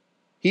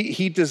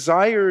 He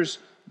desires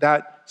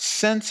that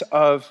sense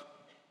of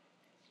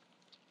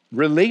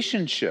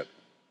relationship.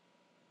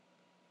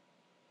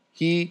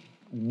 He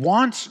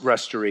wants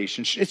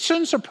restoration. It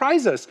shouldn't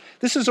surprise us.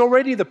 This is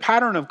already the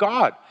pattern of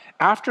God.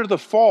 After the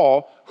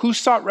fall, who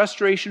sought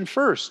restoration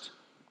first?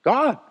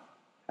 God.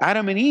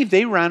 Adam and Eve,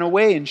 they ran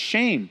away in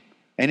shame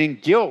and in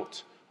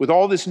guilt with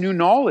all this new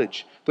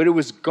knowledge. But it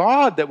was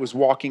God that was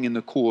walking in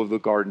the cool of the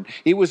garden.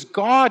 It was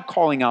God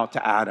calling out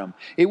to Adam.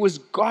 It was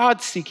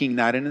God seeking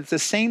that. And it's the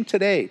same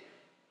today.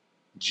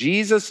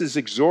 Jesus is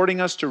exhorting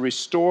us to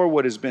restore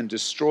what has been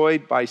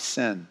destroyed by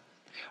sin.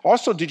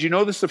 Also, did you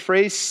notice the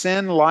phrase,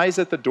 sin lies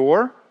at the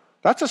door?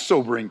 That's a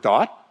sobering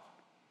thought.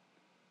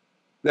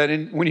 That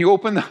when you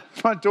open the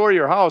front door of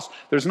your house,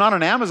 there's not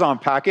an Amazon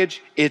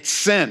package, it's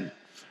sin.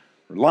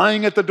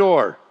 Lying at the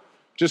door,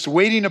 just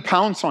waiting to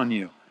pounce on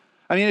you.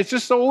 I mean, it's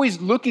just always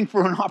looking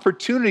for an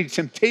opportunity,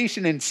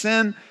 temptation and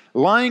sin,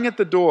 lying at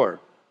the door,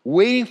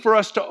 waiting for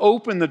us to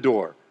open the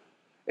door.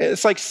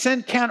 It's like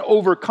sin can't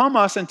overcome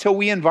us until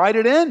we invite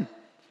it in.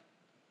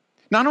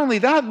 Not only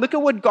that, look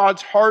at what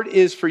God's heart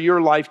is for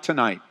your life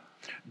tonight.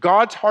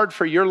 God's heart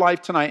for your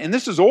life tonight, and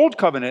this is old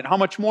covenant, how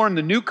much more in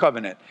the new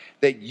covenant,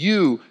 that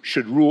you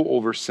should rule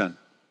over sin.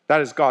 That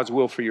is God's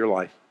will for your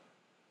life.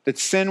 That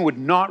sin would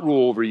not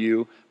rule over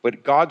you,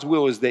 but God's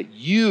will is that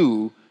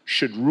you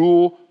should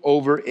rule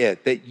over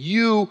it, that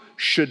you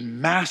should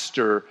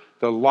master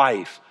the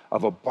life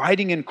of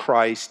abiding in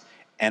Christ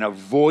and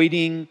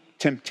avoiding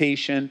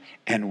temptation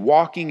and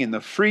walking in the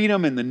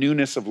freedom and the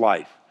newness of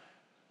life.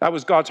 That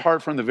was God's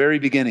heart from the very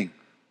beginning.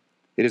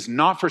 It is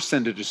not for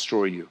sin to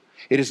destroy you.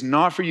 It is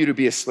not for you to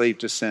be a slave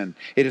to sin.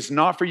 It is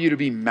not for you to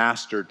be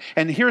mastered.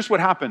 And here's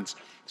what happens.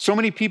 So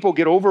many people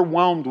get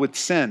overwhelmed with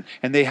sin,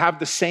 and they have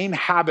the same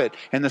habit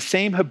and the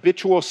same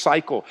habitual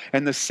cycle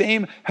and the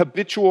same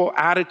habitual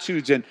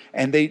attitudes,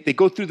 and they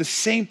go through the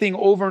same thing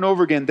over and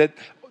over again that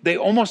they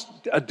almost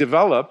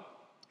develop,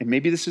 and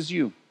maybe this is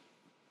you.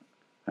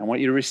 I want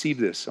you to receive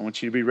this. I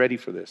want you to be ready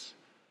for this.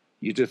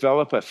 You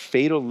develop a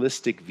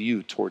fatalistic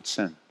view towards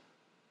sin.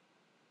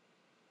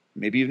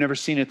 Maybe you've never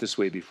seen it this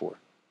way before.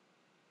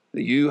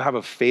 That you have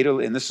a fatal,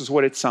 and this is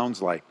what it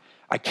sounds like.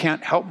 I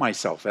can't help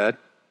myself, Ed.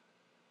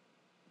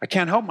 I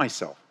can't help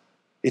myself.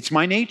 It's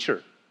my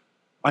nature.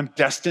 I'm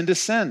destined to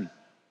sin.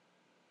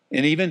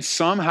 And even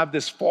some have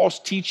this false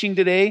teaching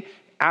today,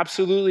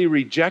 absolutely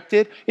reject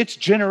it. It's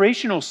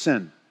generational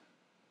sin.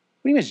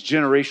 What do you mean it's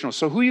generational?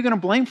 So who are you going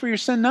to blame for your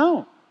sin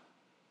now?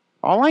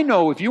 All I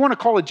know, if you want to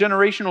call it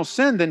generational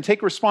sin, then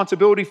take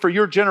responsibility for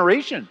your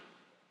generation.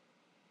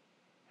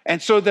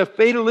 And so the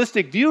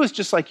fatalistic view is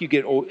just like you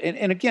get old.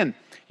 And again,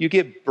 you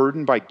get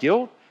burdened by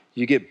guilt.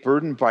 You get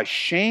burdened by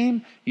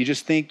shame. You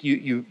just think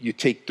you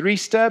take 3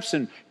 steps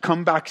and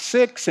come back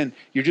 6, and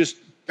you're just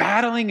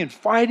battling and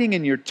fighting,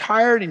 and you're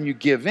tired and you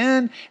give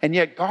in. And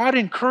yet God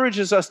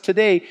encourages us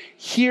today,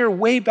 here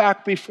way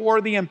back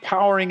before the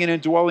empowering and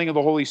indwelling of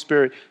the Holy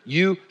Spirit,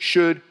 you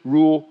should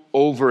rule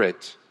over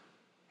it.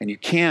 And you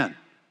can,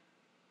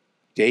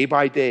 day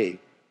by day,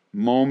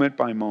 moment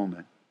by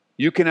moment.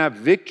 You can have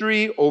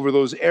victory over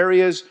those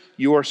areas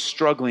you are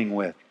struggling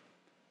with.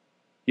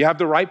 You have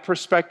the right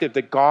perspective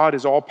that God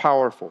is all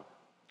powerful.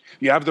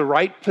 You have the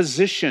right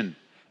position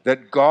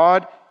that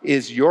God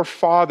is your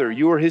Father.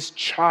 You are His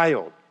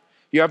child.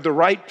 You have the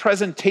right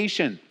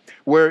presentation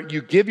where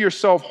you give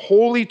yourself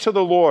wholly to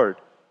the Lord,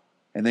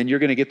 and then you're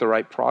going to get the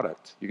right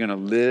product. You're going to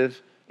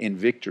live in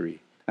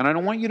victory. And I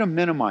don't want you to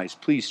minimize,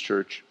 please,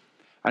 church.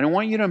 I don't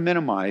want you to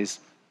minimize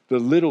the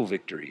little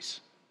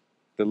victories,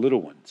 the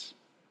little ones.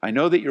 I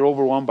know that you're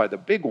overwhelmed by the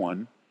big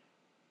one,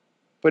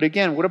 but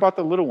again, what about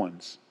the little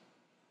ones?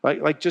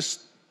 Like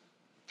just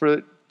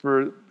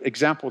for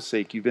example's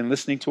sake, you've been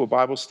listening to a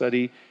Bible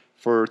study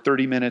for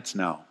 30 minutes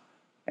now,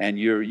 and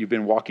you've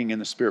been walking in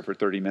the Spirit for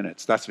 30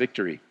 minutes. That's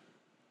victory.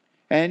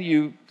 And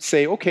you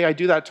say, okay, I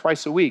do that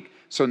twice a week,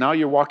 so now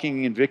you're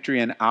walking in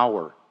victory an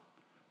hour.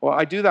 Well,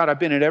 I do that. I've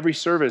been at every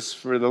service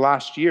for the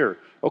last year.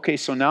 Okay,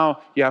 so now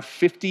you have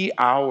 50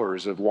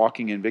 hours of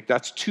walking in victory.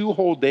 That's 2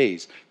 whole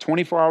days,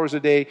 24 hours a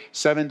day,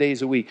 7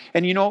 days a week.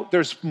 And you know,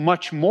 there's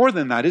much more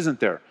than that, isn't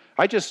there?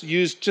 I just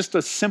used just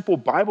a simple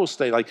Bible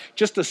study, like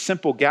just a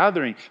simple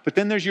gathering. But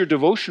then there's your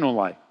devotional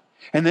life.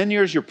 And then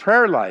there's your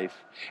prayer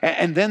life.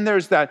 And then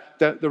there's the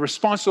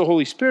response to the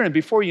Holy Spirit. And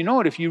before you know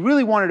it, if you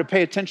really wanted to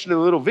pay attention to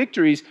the little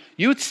victories,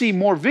 you would see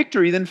more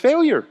victory than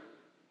failure.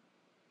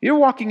 You're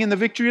walking in the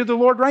victory of the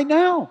Lord right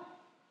now.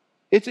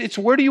 It's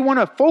where do you want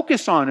to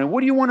focus on and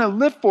what do you want to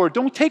live for?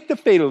 Don't take the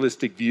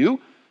fatalistic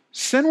view.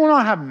 Sin will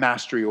not have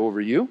mastery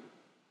over you.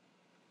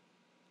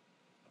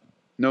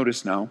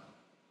 Notice now,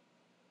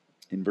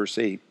 in verse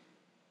 8,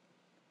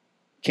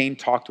 Cain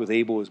talked with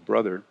Abel, his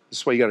brother. This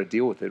is why you got to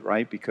deal with it,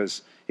 right?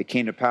 Because it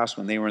came to pass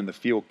when they were in the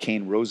field,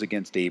 Cain rose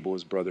against Abel,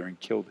 his brother, and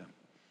killed him.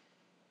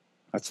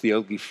 That's the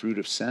ugly fruit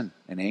of sin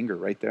and anger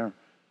right there.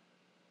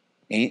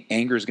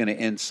 Anger is going to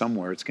end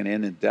somewhere. It's going to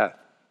end in death.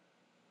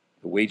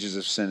 The wages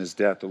of sin is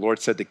death. The Lord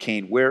said to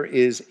Cain, "Where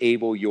is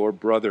Abel, your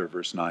brother?"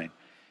 Verse 9.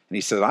 And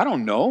he said, "I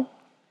don't know.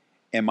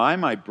 Am I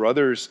my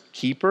brother's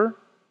keeper?"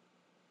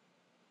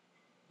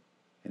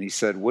 And he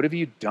said, "What have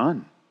you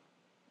done?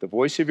 The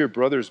voice of your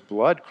brother's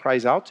blood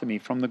cries out to me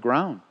from the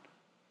ground.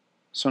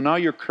 So now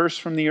you're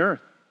cursed from the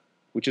earth,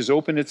 which has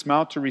opened its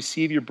mouth to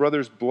receive your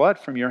brother's blood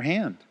from your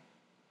hand.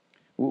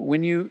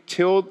 When you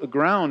till the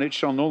ground, it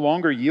shall no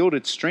longer yield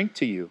its strength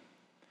to you.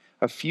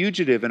 A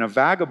fugitive and a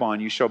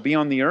vagabond you shall be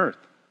on the earth."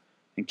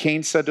 And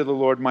Cain said to the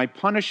Lord, "My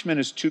punishment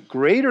is too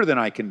greater than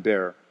I can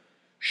bear.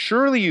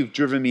 Surely you've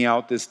driven me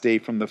out this day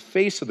from the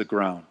face of the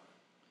ground.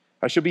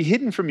 I shall be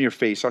hidden from your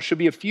face. I shall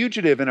be a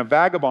fugitive and a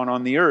vagabond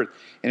on the earth.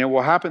 And it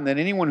will happen that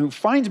anyone who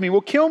finds me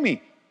will kill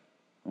me."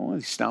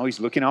 Well, now he's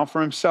looking out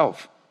for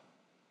himself.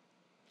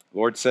 The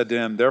Lord said to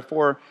him,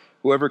 "Therefore,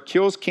 whoever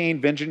kills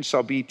Cain, vengeance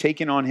shall be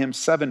taken on him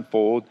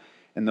 7-fold.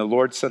 And the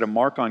Lord set a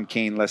mark on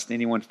Cain, lest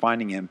anyone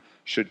finding him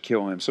should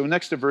kill him." So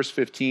next to verse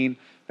 15,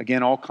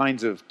 again, all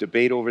kinds of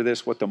debate over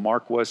this, what the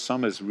mark was.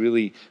 Some is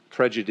really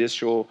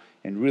prejudicial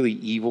and really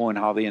evil in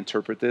how they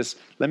interpret this.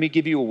 Let me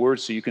give you a word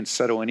so you can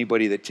settle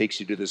anybody that takes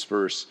you to this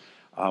verse,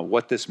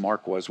 what this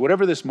mark was.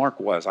 Whatever this mark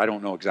was, I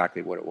don't know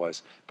exactly what it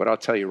was, but I'll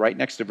tell you, right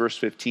next to verse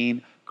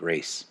 15,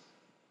 grace.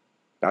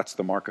 That's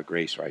the mark of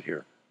grace right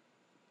here.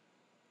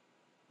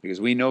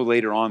 Because we know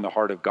later on the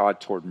heart of God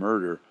toward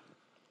murder.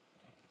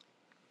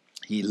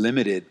 He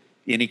limited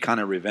any kind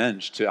of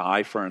revenge to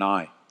eye for an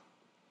eye,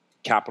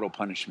 capital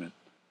punishment.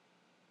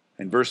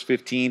 And verse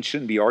 15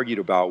 shouldn't be argued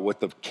about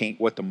what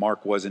the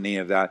mark was in any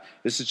of that.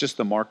 This is just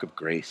the mark of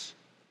grace.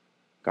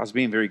 God's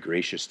being very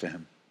gracious to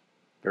him,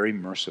 very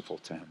merciful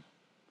to him.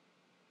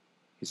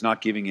 He's not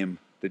giving him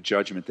the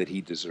judgment that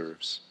he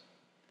deserves.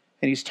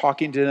 And he's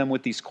talking to them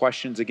with these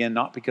questions again,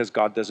 not because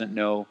God doesn't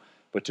know,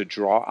 but to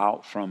draw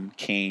out from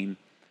Cain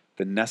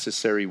the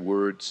necessary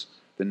words,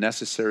 the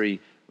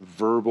necessary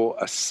verbal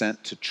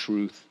assent to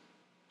truth,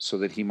 so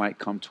that he might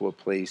come to a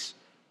place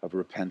of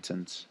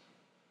repentance.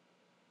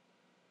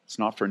 It's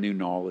not for new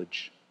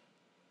knowledge.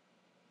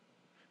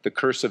 The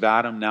curse of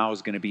Adam now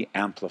is going to be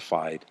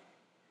amplified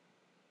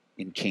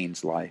in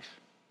Cain's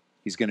life.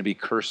 He's going to be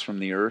cursed from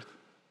the earth.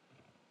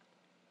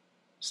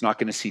 He's not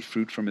going to see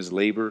fruit from his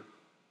labor.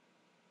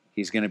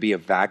 He's going to be a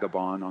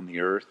vagabond on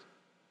the earth.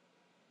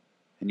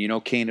 And you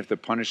know, Cain, if the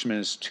punishment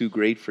is too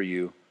great for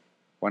you,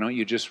 why don't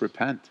you just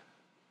repent?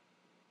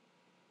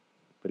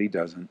 But he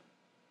doesn't.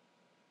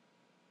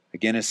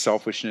 Again, his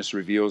selfishness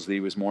reveals that he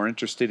was more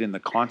interested in the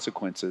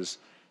consequences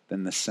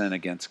than the sin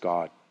against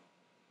God.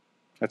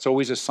 That's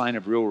always a sign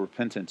of real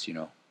repentance, you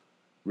know.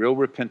 Real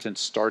repentance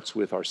starts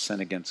with our sin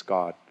against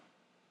God.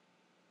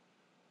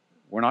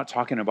 We're not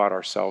talking about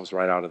ourselves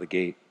right out of the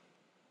gate.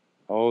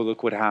 Oh,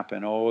 look what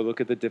happened. Oh,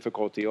 look at the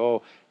difficulty.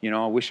 Oh,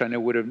 I wish I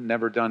would have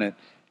never done it.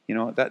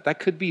 That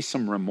could be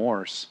some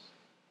remorse.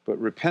 But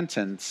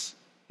repentance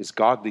is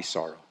godly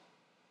sorrow.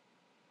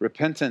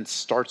 Repentance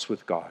starts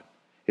with God.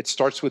 It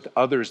starts with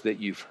others that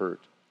you've hurt.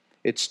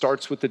 It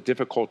starts with the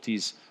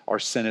difficulties our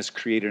sin has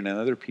created in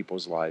other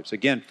people's lives.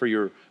 Again, for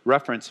your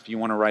reference, if you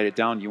want to write it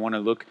down, you want to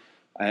look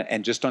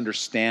and just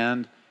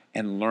understand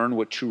and learn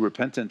what true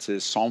repentance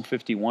is. Psalm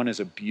 51 is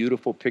a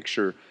beautiful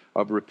picture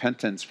of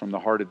repentance from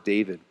the heart of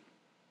David.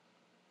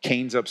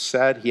 Cain's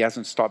upset. He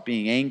hasn't stopped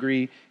being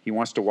angry. He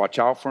wants to watch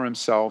out for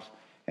himself.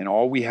 And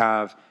all we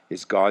have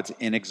is God's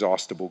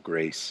inexhaustible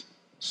grace.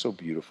 So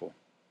beautiful.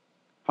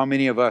 How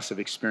many of us have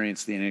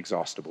experienced the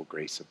inexhaustible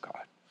grace of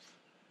God?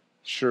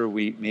 Sure,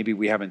 maybe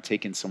we haven't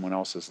taken someone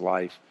else's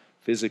life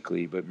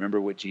physically, but remember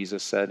what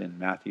Jesus said in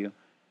Matthew?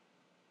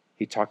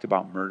 He talked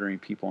about murdering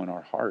people in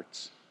our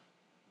hearts.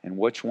 And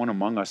which one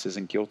among us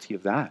isn't guilty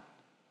of that?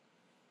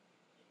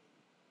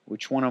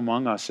 Which one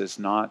among us has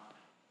not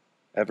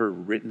ever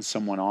written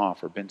someone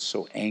off or been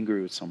so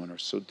angry with someone or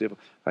so difficult?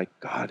 Like,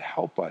 God,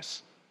 help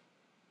us.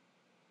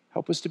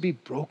 Help us to be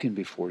broken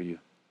before you.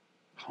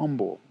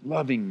 Humble,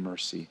 loving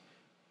mercy,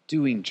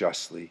 doing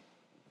justly.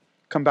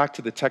 Come back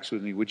to the text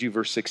with me, would you?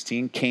 Verse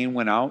 16, Cain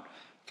went out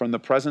from the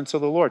presence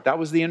of the Lord. That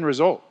was the end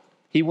result.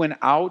 He went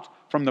out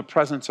from the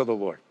presence of the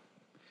Lord.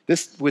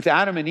 This, with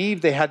Adam and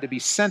Eve, they had to be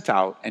sent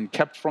out and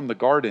kept from the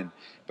garden.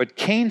 But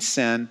Cain's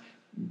sin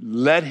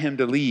led him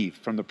to leave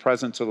from the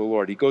presence of the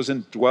Lord. He goes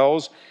and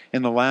dwells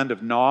in the land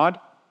of Nod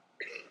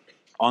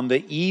on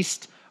the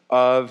east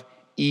of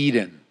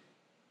Eden.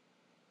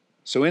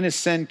 So in his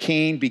sin,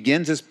 Cain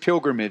begins his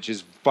pilgrimage,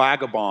 his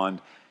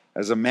vagabond,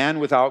 as a man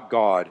without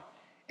God.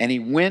 And he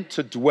went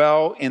to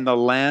dwell in the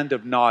land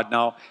of Nod.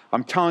 Now,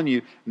 I'm telling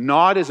you,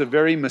 Nod is a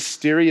very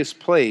mysterious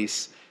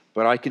place,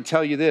 but I can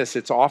tell you this,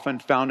 it's often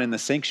found in the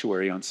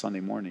sanctuary on Sunday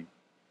morning.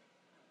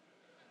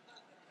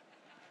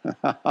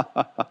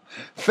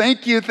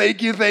 Thank you.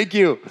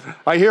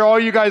 I hear all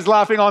you guys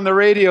laughing on the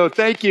radio.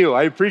 Thank you.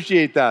 I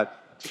appreciate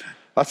that.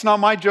 That's not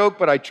my joke,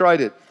 but I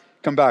tried it.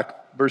 Come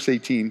back. Verse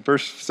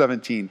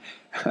 17.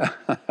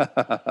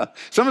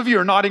 Some of you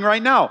are nodding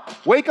right now.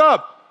 Wake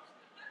up.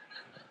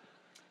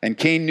 And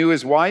Cain knew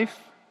his wife.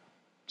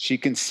 She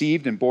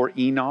conceived and bore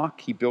Enoch.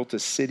 He built a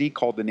city,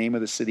 called the name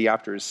of the city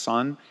after his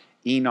son,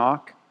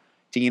 Enoch.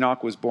 To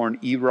Enoch was born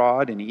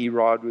Erod, and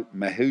Erod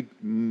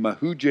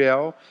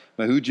Mehujael.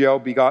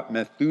 Mehujael begot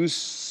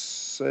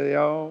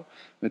Methusael.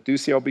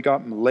 Methusael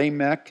begot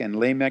Lamech, and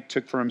Lamech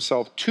took for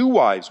himself 2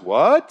 wives.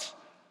 What?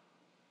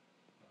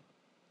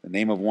 The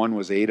name of one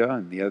was Ada,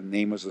 and the other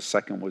name was the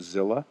second was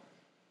Zillah.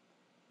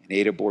 And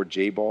Ada bore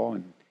Jabal,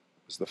 and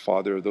was the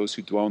father of those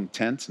who dwell in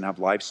tents and have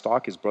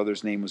livestock. His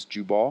brother's name was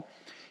Jubal.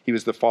 He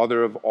was the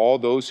father of all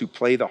those who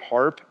play the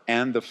harp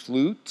and the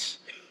flute.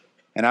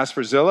 And as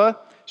for Zillah,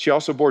 she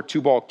also bore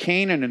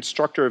Tubal-Cain, an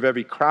instructor of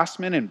every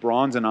craftsman in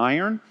bronze and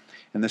iron.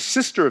 And the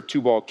sister of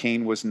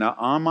Tubal-Cain was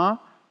Naamah.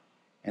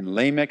 And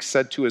Lamech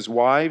said to his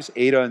wives,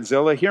 Ada and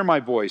Zillah, hear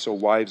my voice, O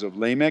wives of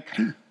Lamech.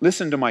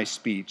 Listen to my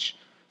speech,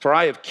 for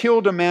I have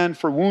killed a man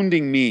for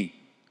wounding me.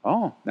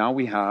 Oh, now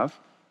we have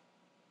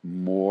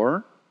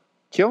more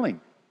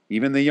killing.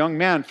 Even the young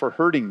man for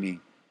hurting me.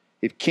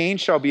 If Cain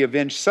shall be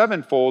avenged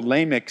 7-fold,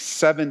 Lamech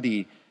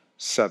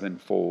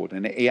 77-fold.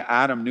 And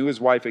Adam knew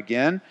his wife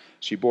again.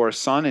 She bore a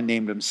son and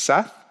named him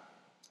Seth.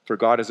 For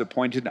God has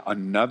appointed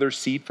another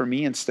seed for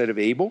me instead of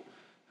Abel,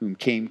 whom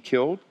Cain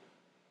killed.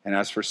 And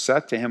as for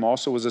Seth, to him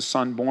also was a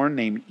son born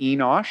named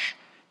Enosh.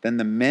 Then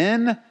the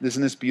men,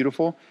 isn't this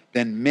beautiful?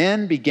 Then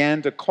men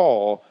began to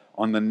call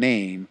on the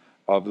name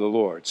of the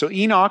Lord. So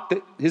Enoch,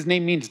 his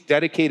name means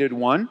dedicated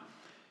one.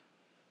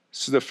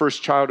 This is the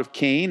first child of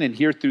Cain, and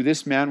here through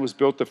this man was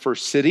built the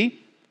first city.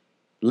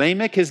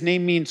 Lamech, his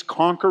name means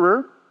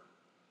conqueror.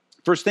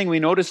 First thing we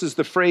notice is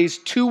the phrase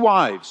 2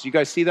 wives. You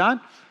guys see that?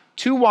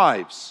 2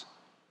 wives.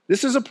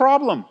 This is a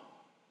problem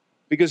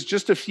because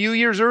just a few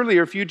years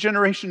earlier, a few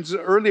generations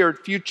earlier, a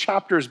few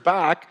chapters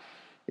back,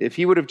 if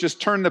he would have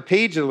just turned the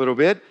page a little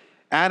bit,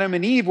 Adam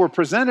and Eve were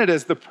presented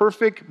as the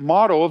perfect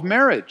model of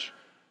marriage.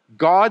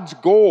 God's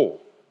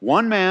goal.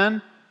 1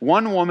 man,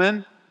 1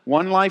 woman,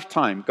 1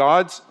 lifetime.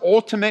 God's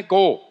ultimate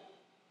goal.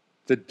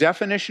 The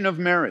definition of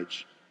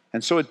marriage.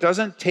 And so it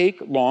doesn't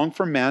take long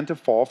for man to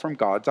fall from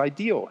God's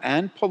ideal.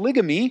 And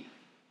polygamy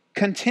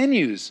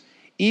continues,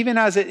 even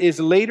as it is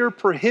later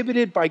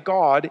prohibited by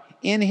God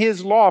in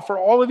his law for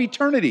all of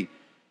eternity.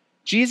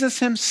 Jesus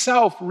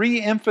himself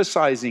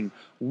re-emphasizing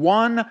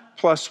 1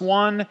 +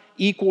 1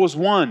 =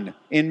 1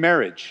 in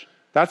marriage.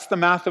 That's the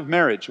math of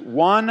marriage.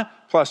 1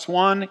 +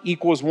 1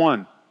 =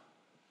 1.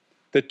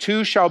 The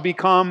 2 shall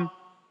become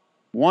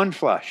 1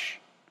 flesh.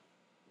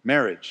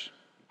 Marriage.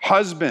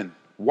 Husband,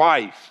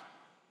 wife.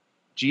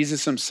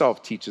 Jesus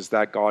himself teaches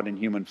that, God in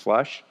human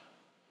flesh.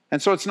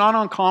 And so it's not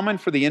uncommon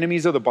for the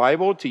enemies of the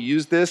Bible to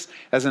use this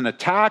as an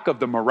attack of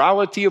the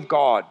morality of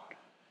God.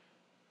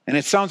 And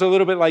it sounds a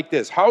little bit like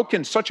this. How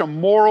can such a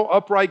moral,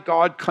 upright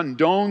God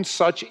condone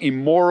such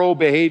immoral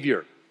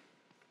behavior?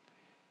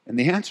 And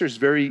the answer is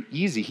very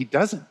easy. He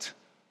doesn't.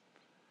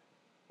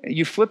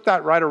 You flip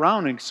that right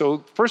around. And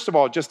so, first of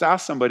all, just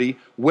ask somebody,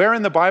 where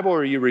in the Bible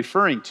are you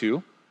referring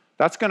to?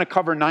 That's going to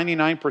cover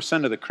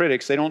 99% of the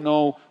critics. They don't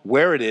know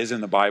where it is in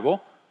the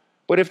Bible.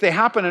 But if they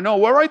happen to know,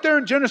 well, right there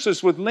in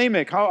Genesis with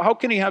Lamech, how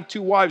can he have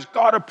 2 wives?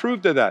 God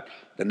approved of that.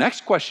 The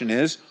next question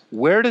is,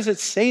 where does it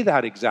say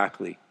that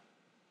exactly?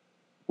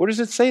 Where does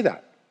it say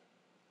that?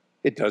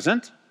 It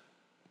doesn't.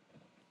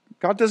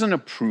 God doesn't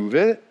approve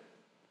it.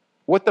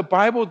 What the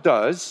Bible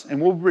does,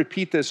 and we'll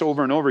repeat this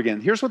over and over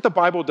again, here's what the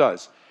Bible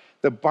does.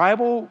 The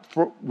Bible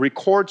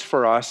records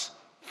for us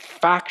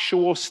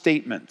factual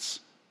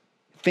statements,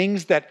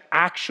 things that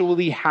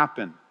actually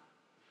happen.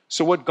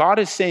 So what God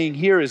is saying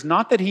here is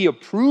not that he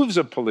approves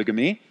of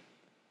polygamy.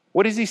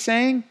 What is he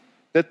saying?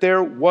 That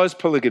there was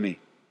polygamy.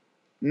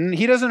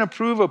 He doesn't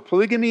approve of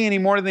polygamy any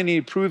more than he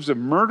approves of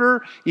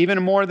murder,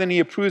 even more than he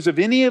approves of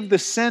any of the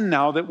sin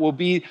now that will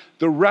be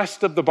the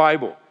rest of the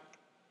Bible.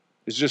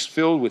 It's just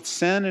filled with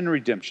sin and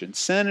redemption,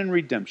 sin and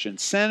redemption,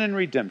 sin and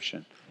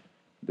redemption.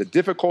 The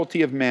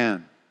difficulty of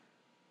man.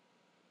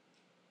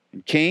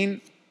 And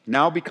Cain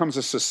now becomes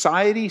a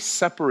society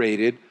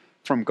separated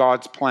from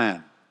God's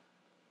plan.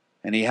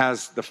 And he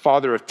has the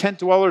father of tent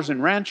dwellers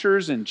and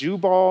ranchers in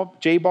Jubal,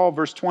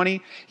 verse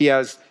 20. He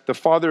has the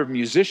father of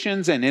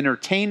musicians and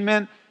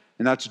entertainment,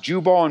 and that's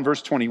Jubal in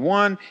verse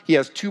 21. He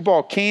has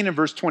Tubal Cain in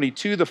verse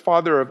 22, the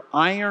father of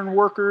iron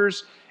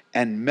workers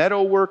and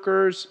metal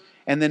workers.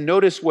 And then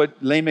notice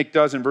what Lamech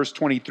does in verse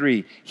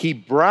 23. He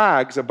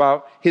brags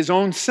about his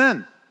own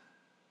sin.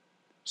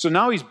 So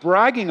now he's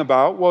bragging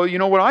about, well, you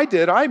know what I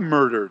did? I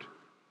murdered.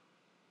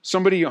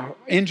 Somebody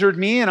injured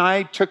me and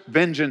I took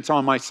vengeance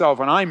on myself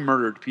and I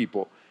murdered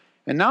people.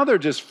 And now they're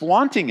just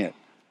flaunting it.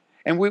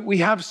 And we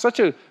have such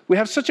a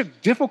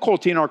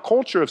difficulty in our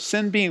culture of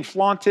sin being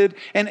flaunted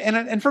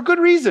and for good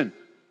reason.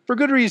 For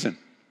good reason.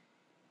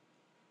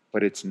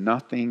 But it's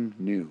nothing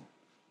new.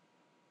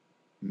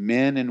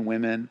 Men and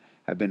women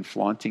have been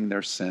flaunting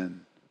their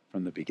sin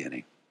from the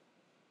beginning.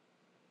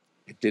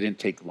 It didn't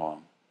take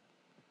long.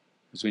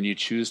 Because when you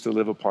choose to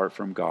live apart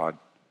from God,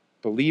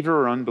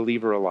 believer or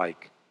unbeliever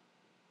alike.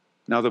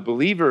 Now, the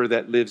believer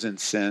that lives in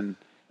sin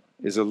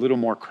is a little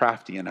more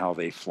crafty in how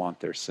they flaunt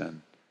their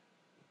sin.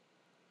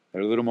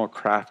 They're a little more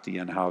crafty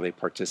in how they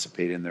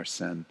participate in their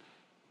sin.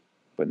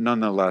 But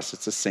nonetheless,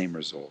 it's the same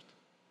result.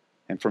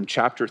 And from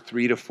chapter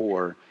 3 to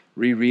 4,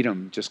 reread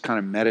them, just kind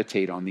of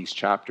meditate on these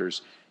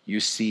chapters, you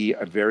see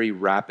a very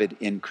rapid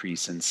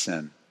increase in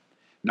sin.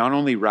 Not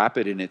only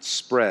rapid in its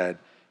spread,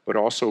 but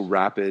also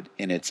rapid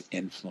in its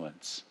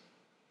influence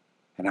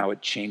and how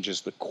it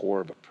changes the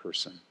core of a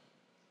person.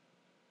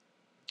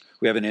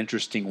 We have an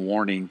interesting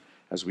warning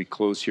as we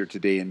close here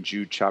today in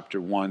Jude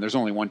chapter 1. There's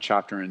only one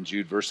chapter in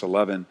Jude, verse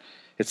 11.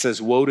 It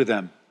says, woe to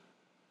them.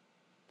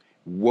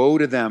 Woe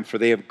to them, for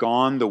they have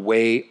gone the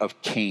way of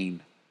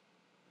Cain.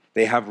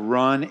 They have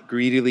run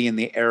greedily in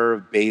the error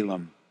of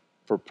Balaam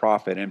for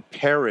profit and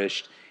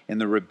perished in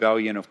the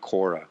rebellion of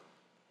Korah.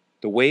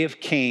 The way of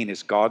Cain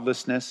is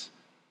godlessness,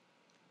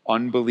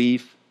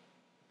 unbelief,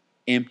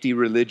 empty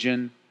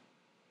religion,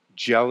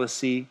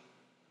 jealousy,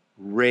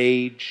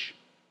 rage,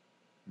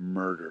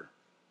 murder.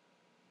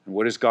 And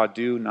what does God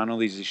do? Not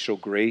only does he show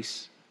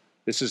grace,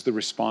 this is the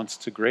response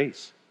to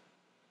grace.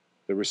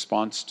 The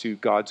response to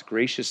God's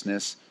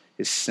graciousness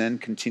is sin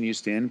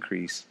continues to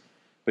increase.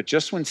 But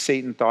just when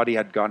Satan thought he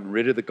had gotten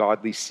rid of the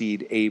godly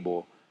seed,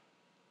 Abel,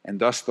 and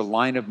thus the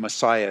line of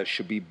Messiah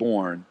should be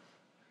born,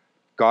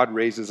 God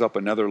raises up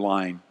another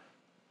line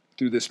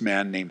through this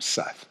man named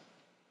Seth.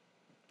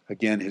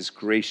 Again, his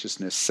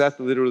graciousness. Seth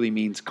literally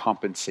means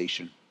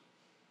compensation.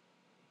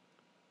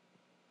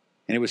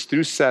 And it was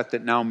through Seth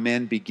that now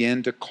men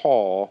begin to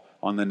call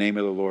on the name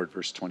of the Lord,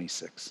 verse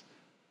 26.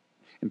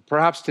 And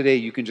perhaps today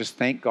you can just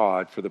thank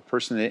God for the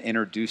person that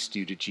introduced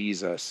you to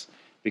Jesus,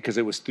 because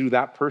it was through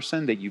that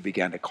person that you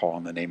began to call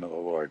on the name of the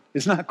Lord.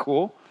 Isn't that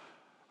cool?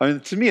 I mean,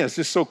 to me, it's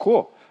just so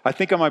cool. I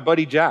think of my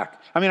buddy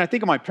Jack. I mean, I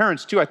think of my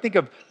parents too. I think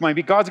of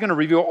God's going to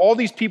reveal all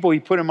these people he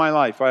put in my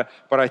life.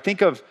 But I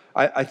think of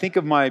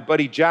my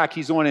buddy Jack.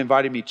 He's the one who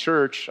invited me to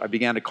church. I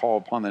began to call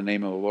upon the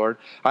name of the Lord.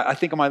 I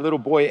think of my little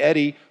boy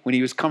Eddie when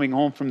he was coming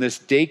home from this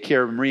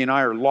daycare. Marie and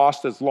I are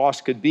lost as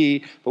lost could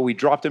be, but we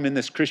dropped him in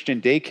this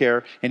Christian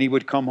daycare, and he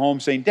would come home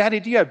saying, "Daddy,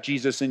 do you have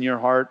Jesus in your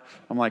heart?"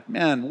 I'm like,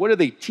 man, what are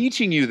they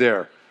teaching you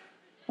there?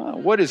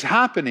 What is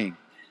happening?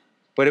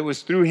 But it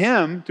was through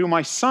him, through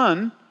my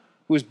son,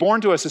 who was born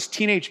to us as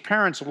teenage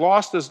parents,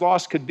 lost as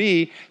lost could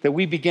be, that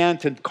we began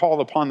to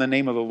call upon the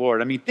name of the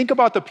Lord. I mean, think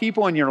about the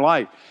people in your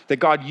life that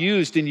God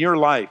used in your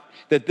life,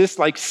 that this,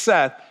 like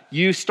Seth,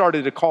 you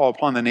started to call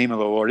upon the name of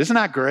the Lord. Isn't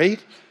that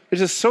great?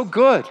 It's just so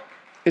good.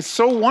 It's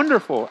so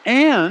wonderful.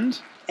 And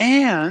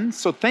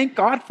so thank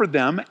God for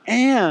them,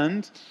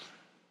 and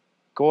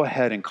go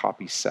ahead and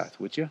copy Seth,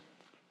 would you?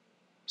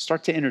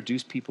 Start to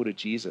introduce people to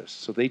Jesus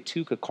so they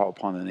too could call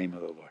upon the name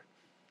of the Lord,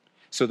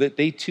 so that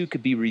they too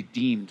could be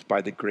redeemed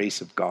by the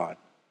grace of God,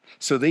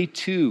 so they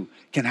too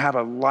can have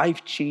a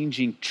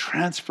life-changing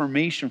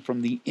transformation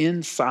from the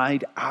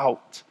inside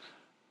out.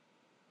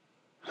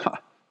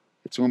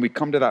 It's when we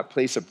come to that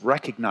place of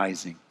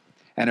recognizing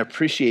and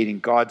appreciating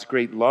God's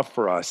great love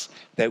for us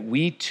that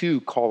we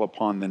too call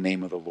upon the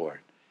name of the Lord.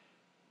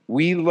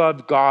 We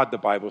love God, the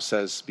Bible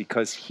says,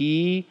 because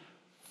he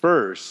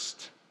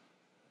first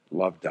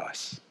loved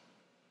us.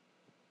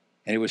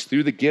 And it was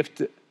through the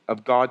gift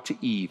of God to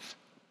Eve,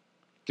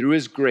 through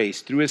his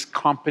grace, through his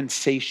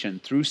compensation,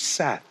 through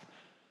Seth,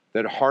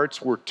 that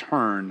hearts were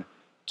turned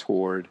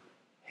toward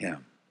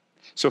him.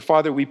 So,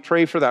 Father, we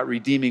pray for that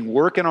redeeming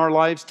work in our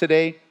lives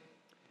today.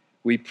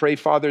 We pray,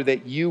 Father,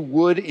 that you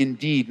would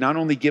indeed not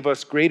only give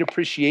us great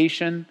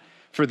appreciation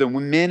for the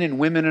men and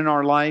women in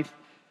our life,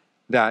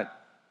 that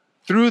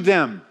through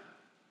them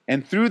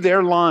and through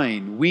their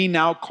line, we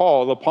now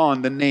call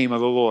upon the name of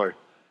the Lord.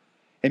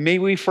 And may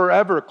we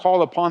forever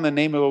call upon the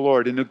name of the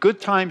Lord in the good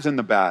times and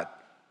the bad,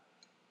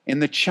 in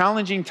the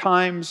challenging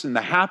times and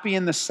the happy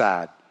and the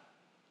sad,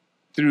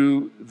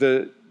 through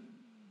the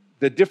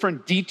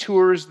different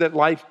detours that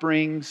life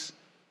brings,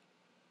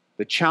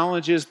 the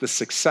challenges, the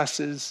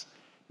successes.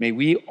 May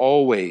we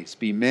always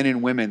be men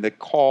and women that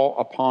call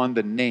upon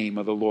the name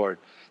of the Lord.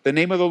 The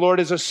name of the Lord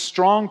is a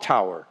strong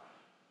tower.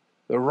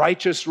 The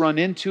righteous run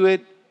into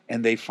it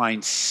and they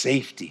find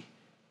safety,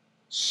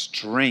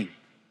 strength,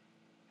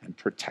 and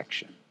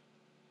protection.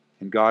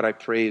 And God, I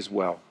pray as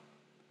well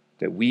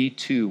that we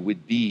too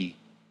would be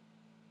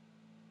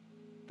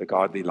the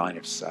godly line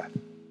of Seth.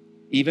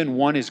 Even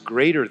one is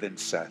greater than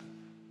Seth,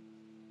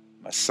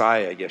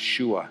 Messiah,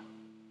 Yeshua,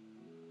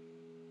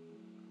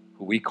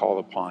 who we call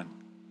upon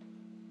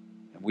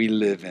and we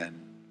live in,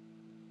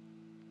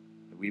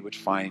 that we would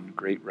find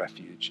great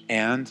refuge.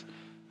 And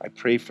I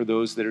pray for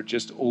those that are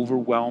just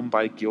overwhelmed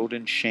by guilt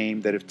and shame,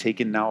 that have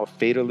taken now a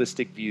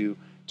fatalistic view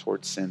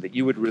towards sin, that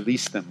you would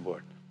release them,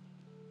 Lord,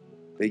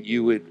 that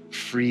you would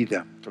free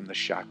them from the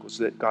shackles,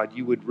 that God,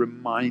 you would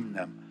remind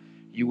them,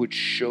 you would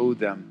show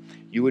them,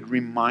 you would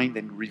remind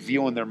and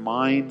reveal in their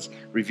minds,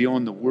 reveal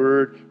in the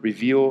word,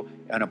 reveal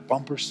on a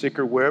bumper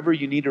sticker, wherever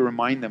you need to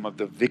remind them of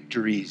the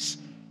victories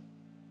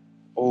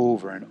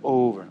over and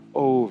over and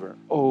over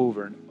and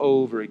over and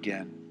over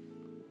again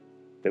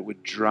that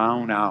would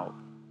drown out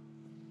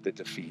the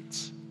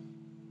defeats.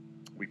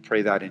 We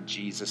pray that in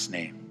Jesus'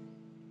 name.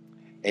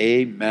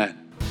 Amen.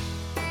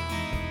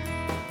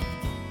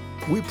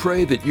 We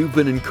pray that you've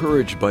been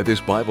encouraged by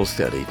this Bible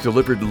study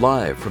delivered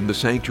live from the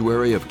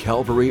sanctuary of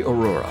Calvary,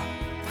 Aurora.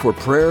 For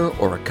prayer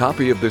or a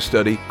copy of this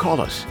study, call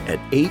us at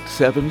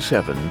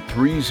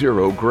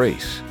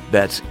 877-30-GRACE.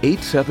 That's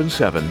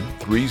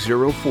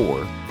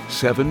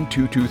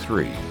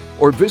 877-304-7223.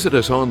 Or visit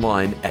us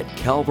online at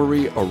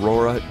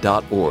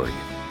calvaryaurora.org.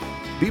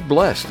 Be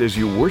blessed as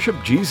you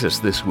worship Jesus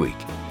this week.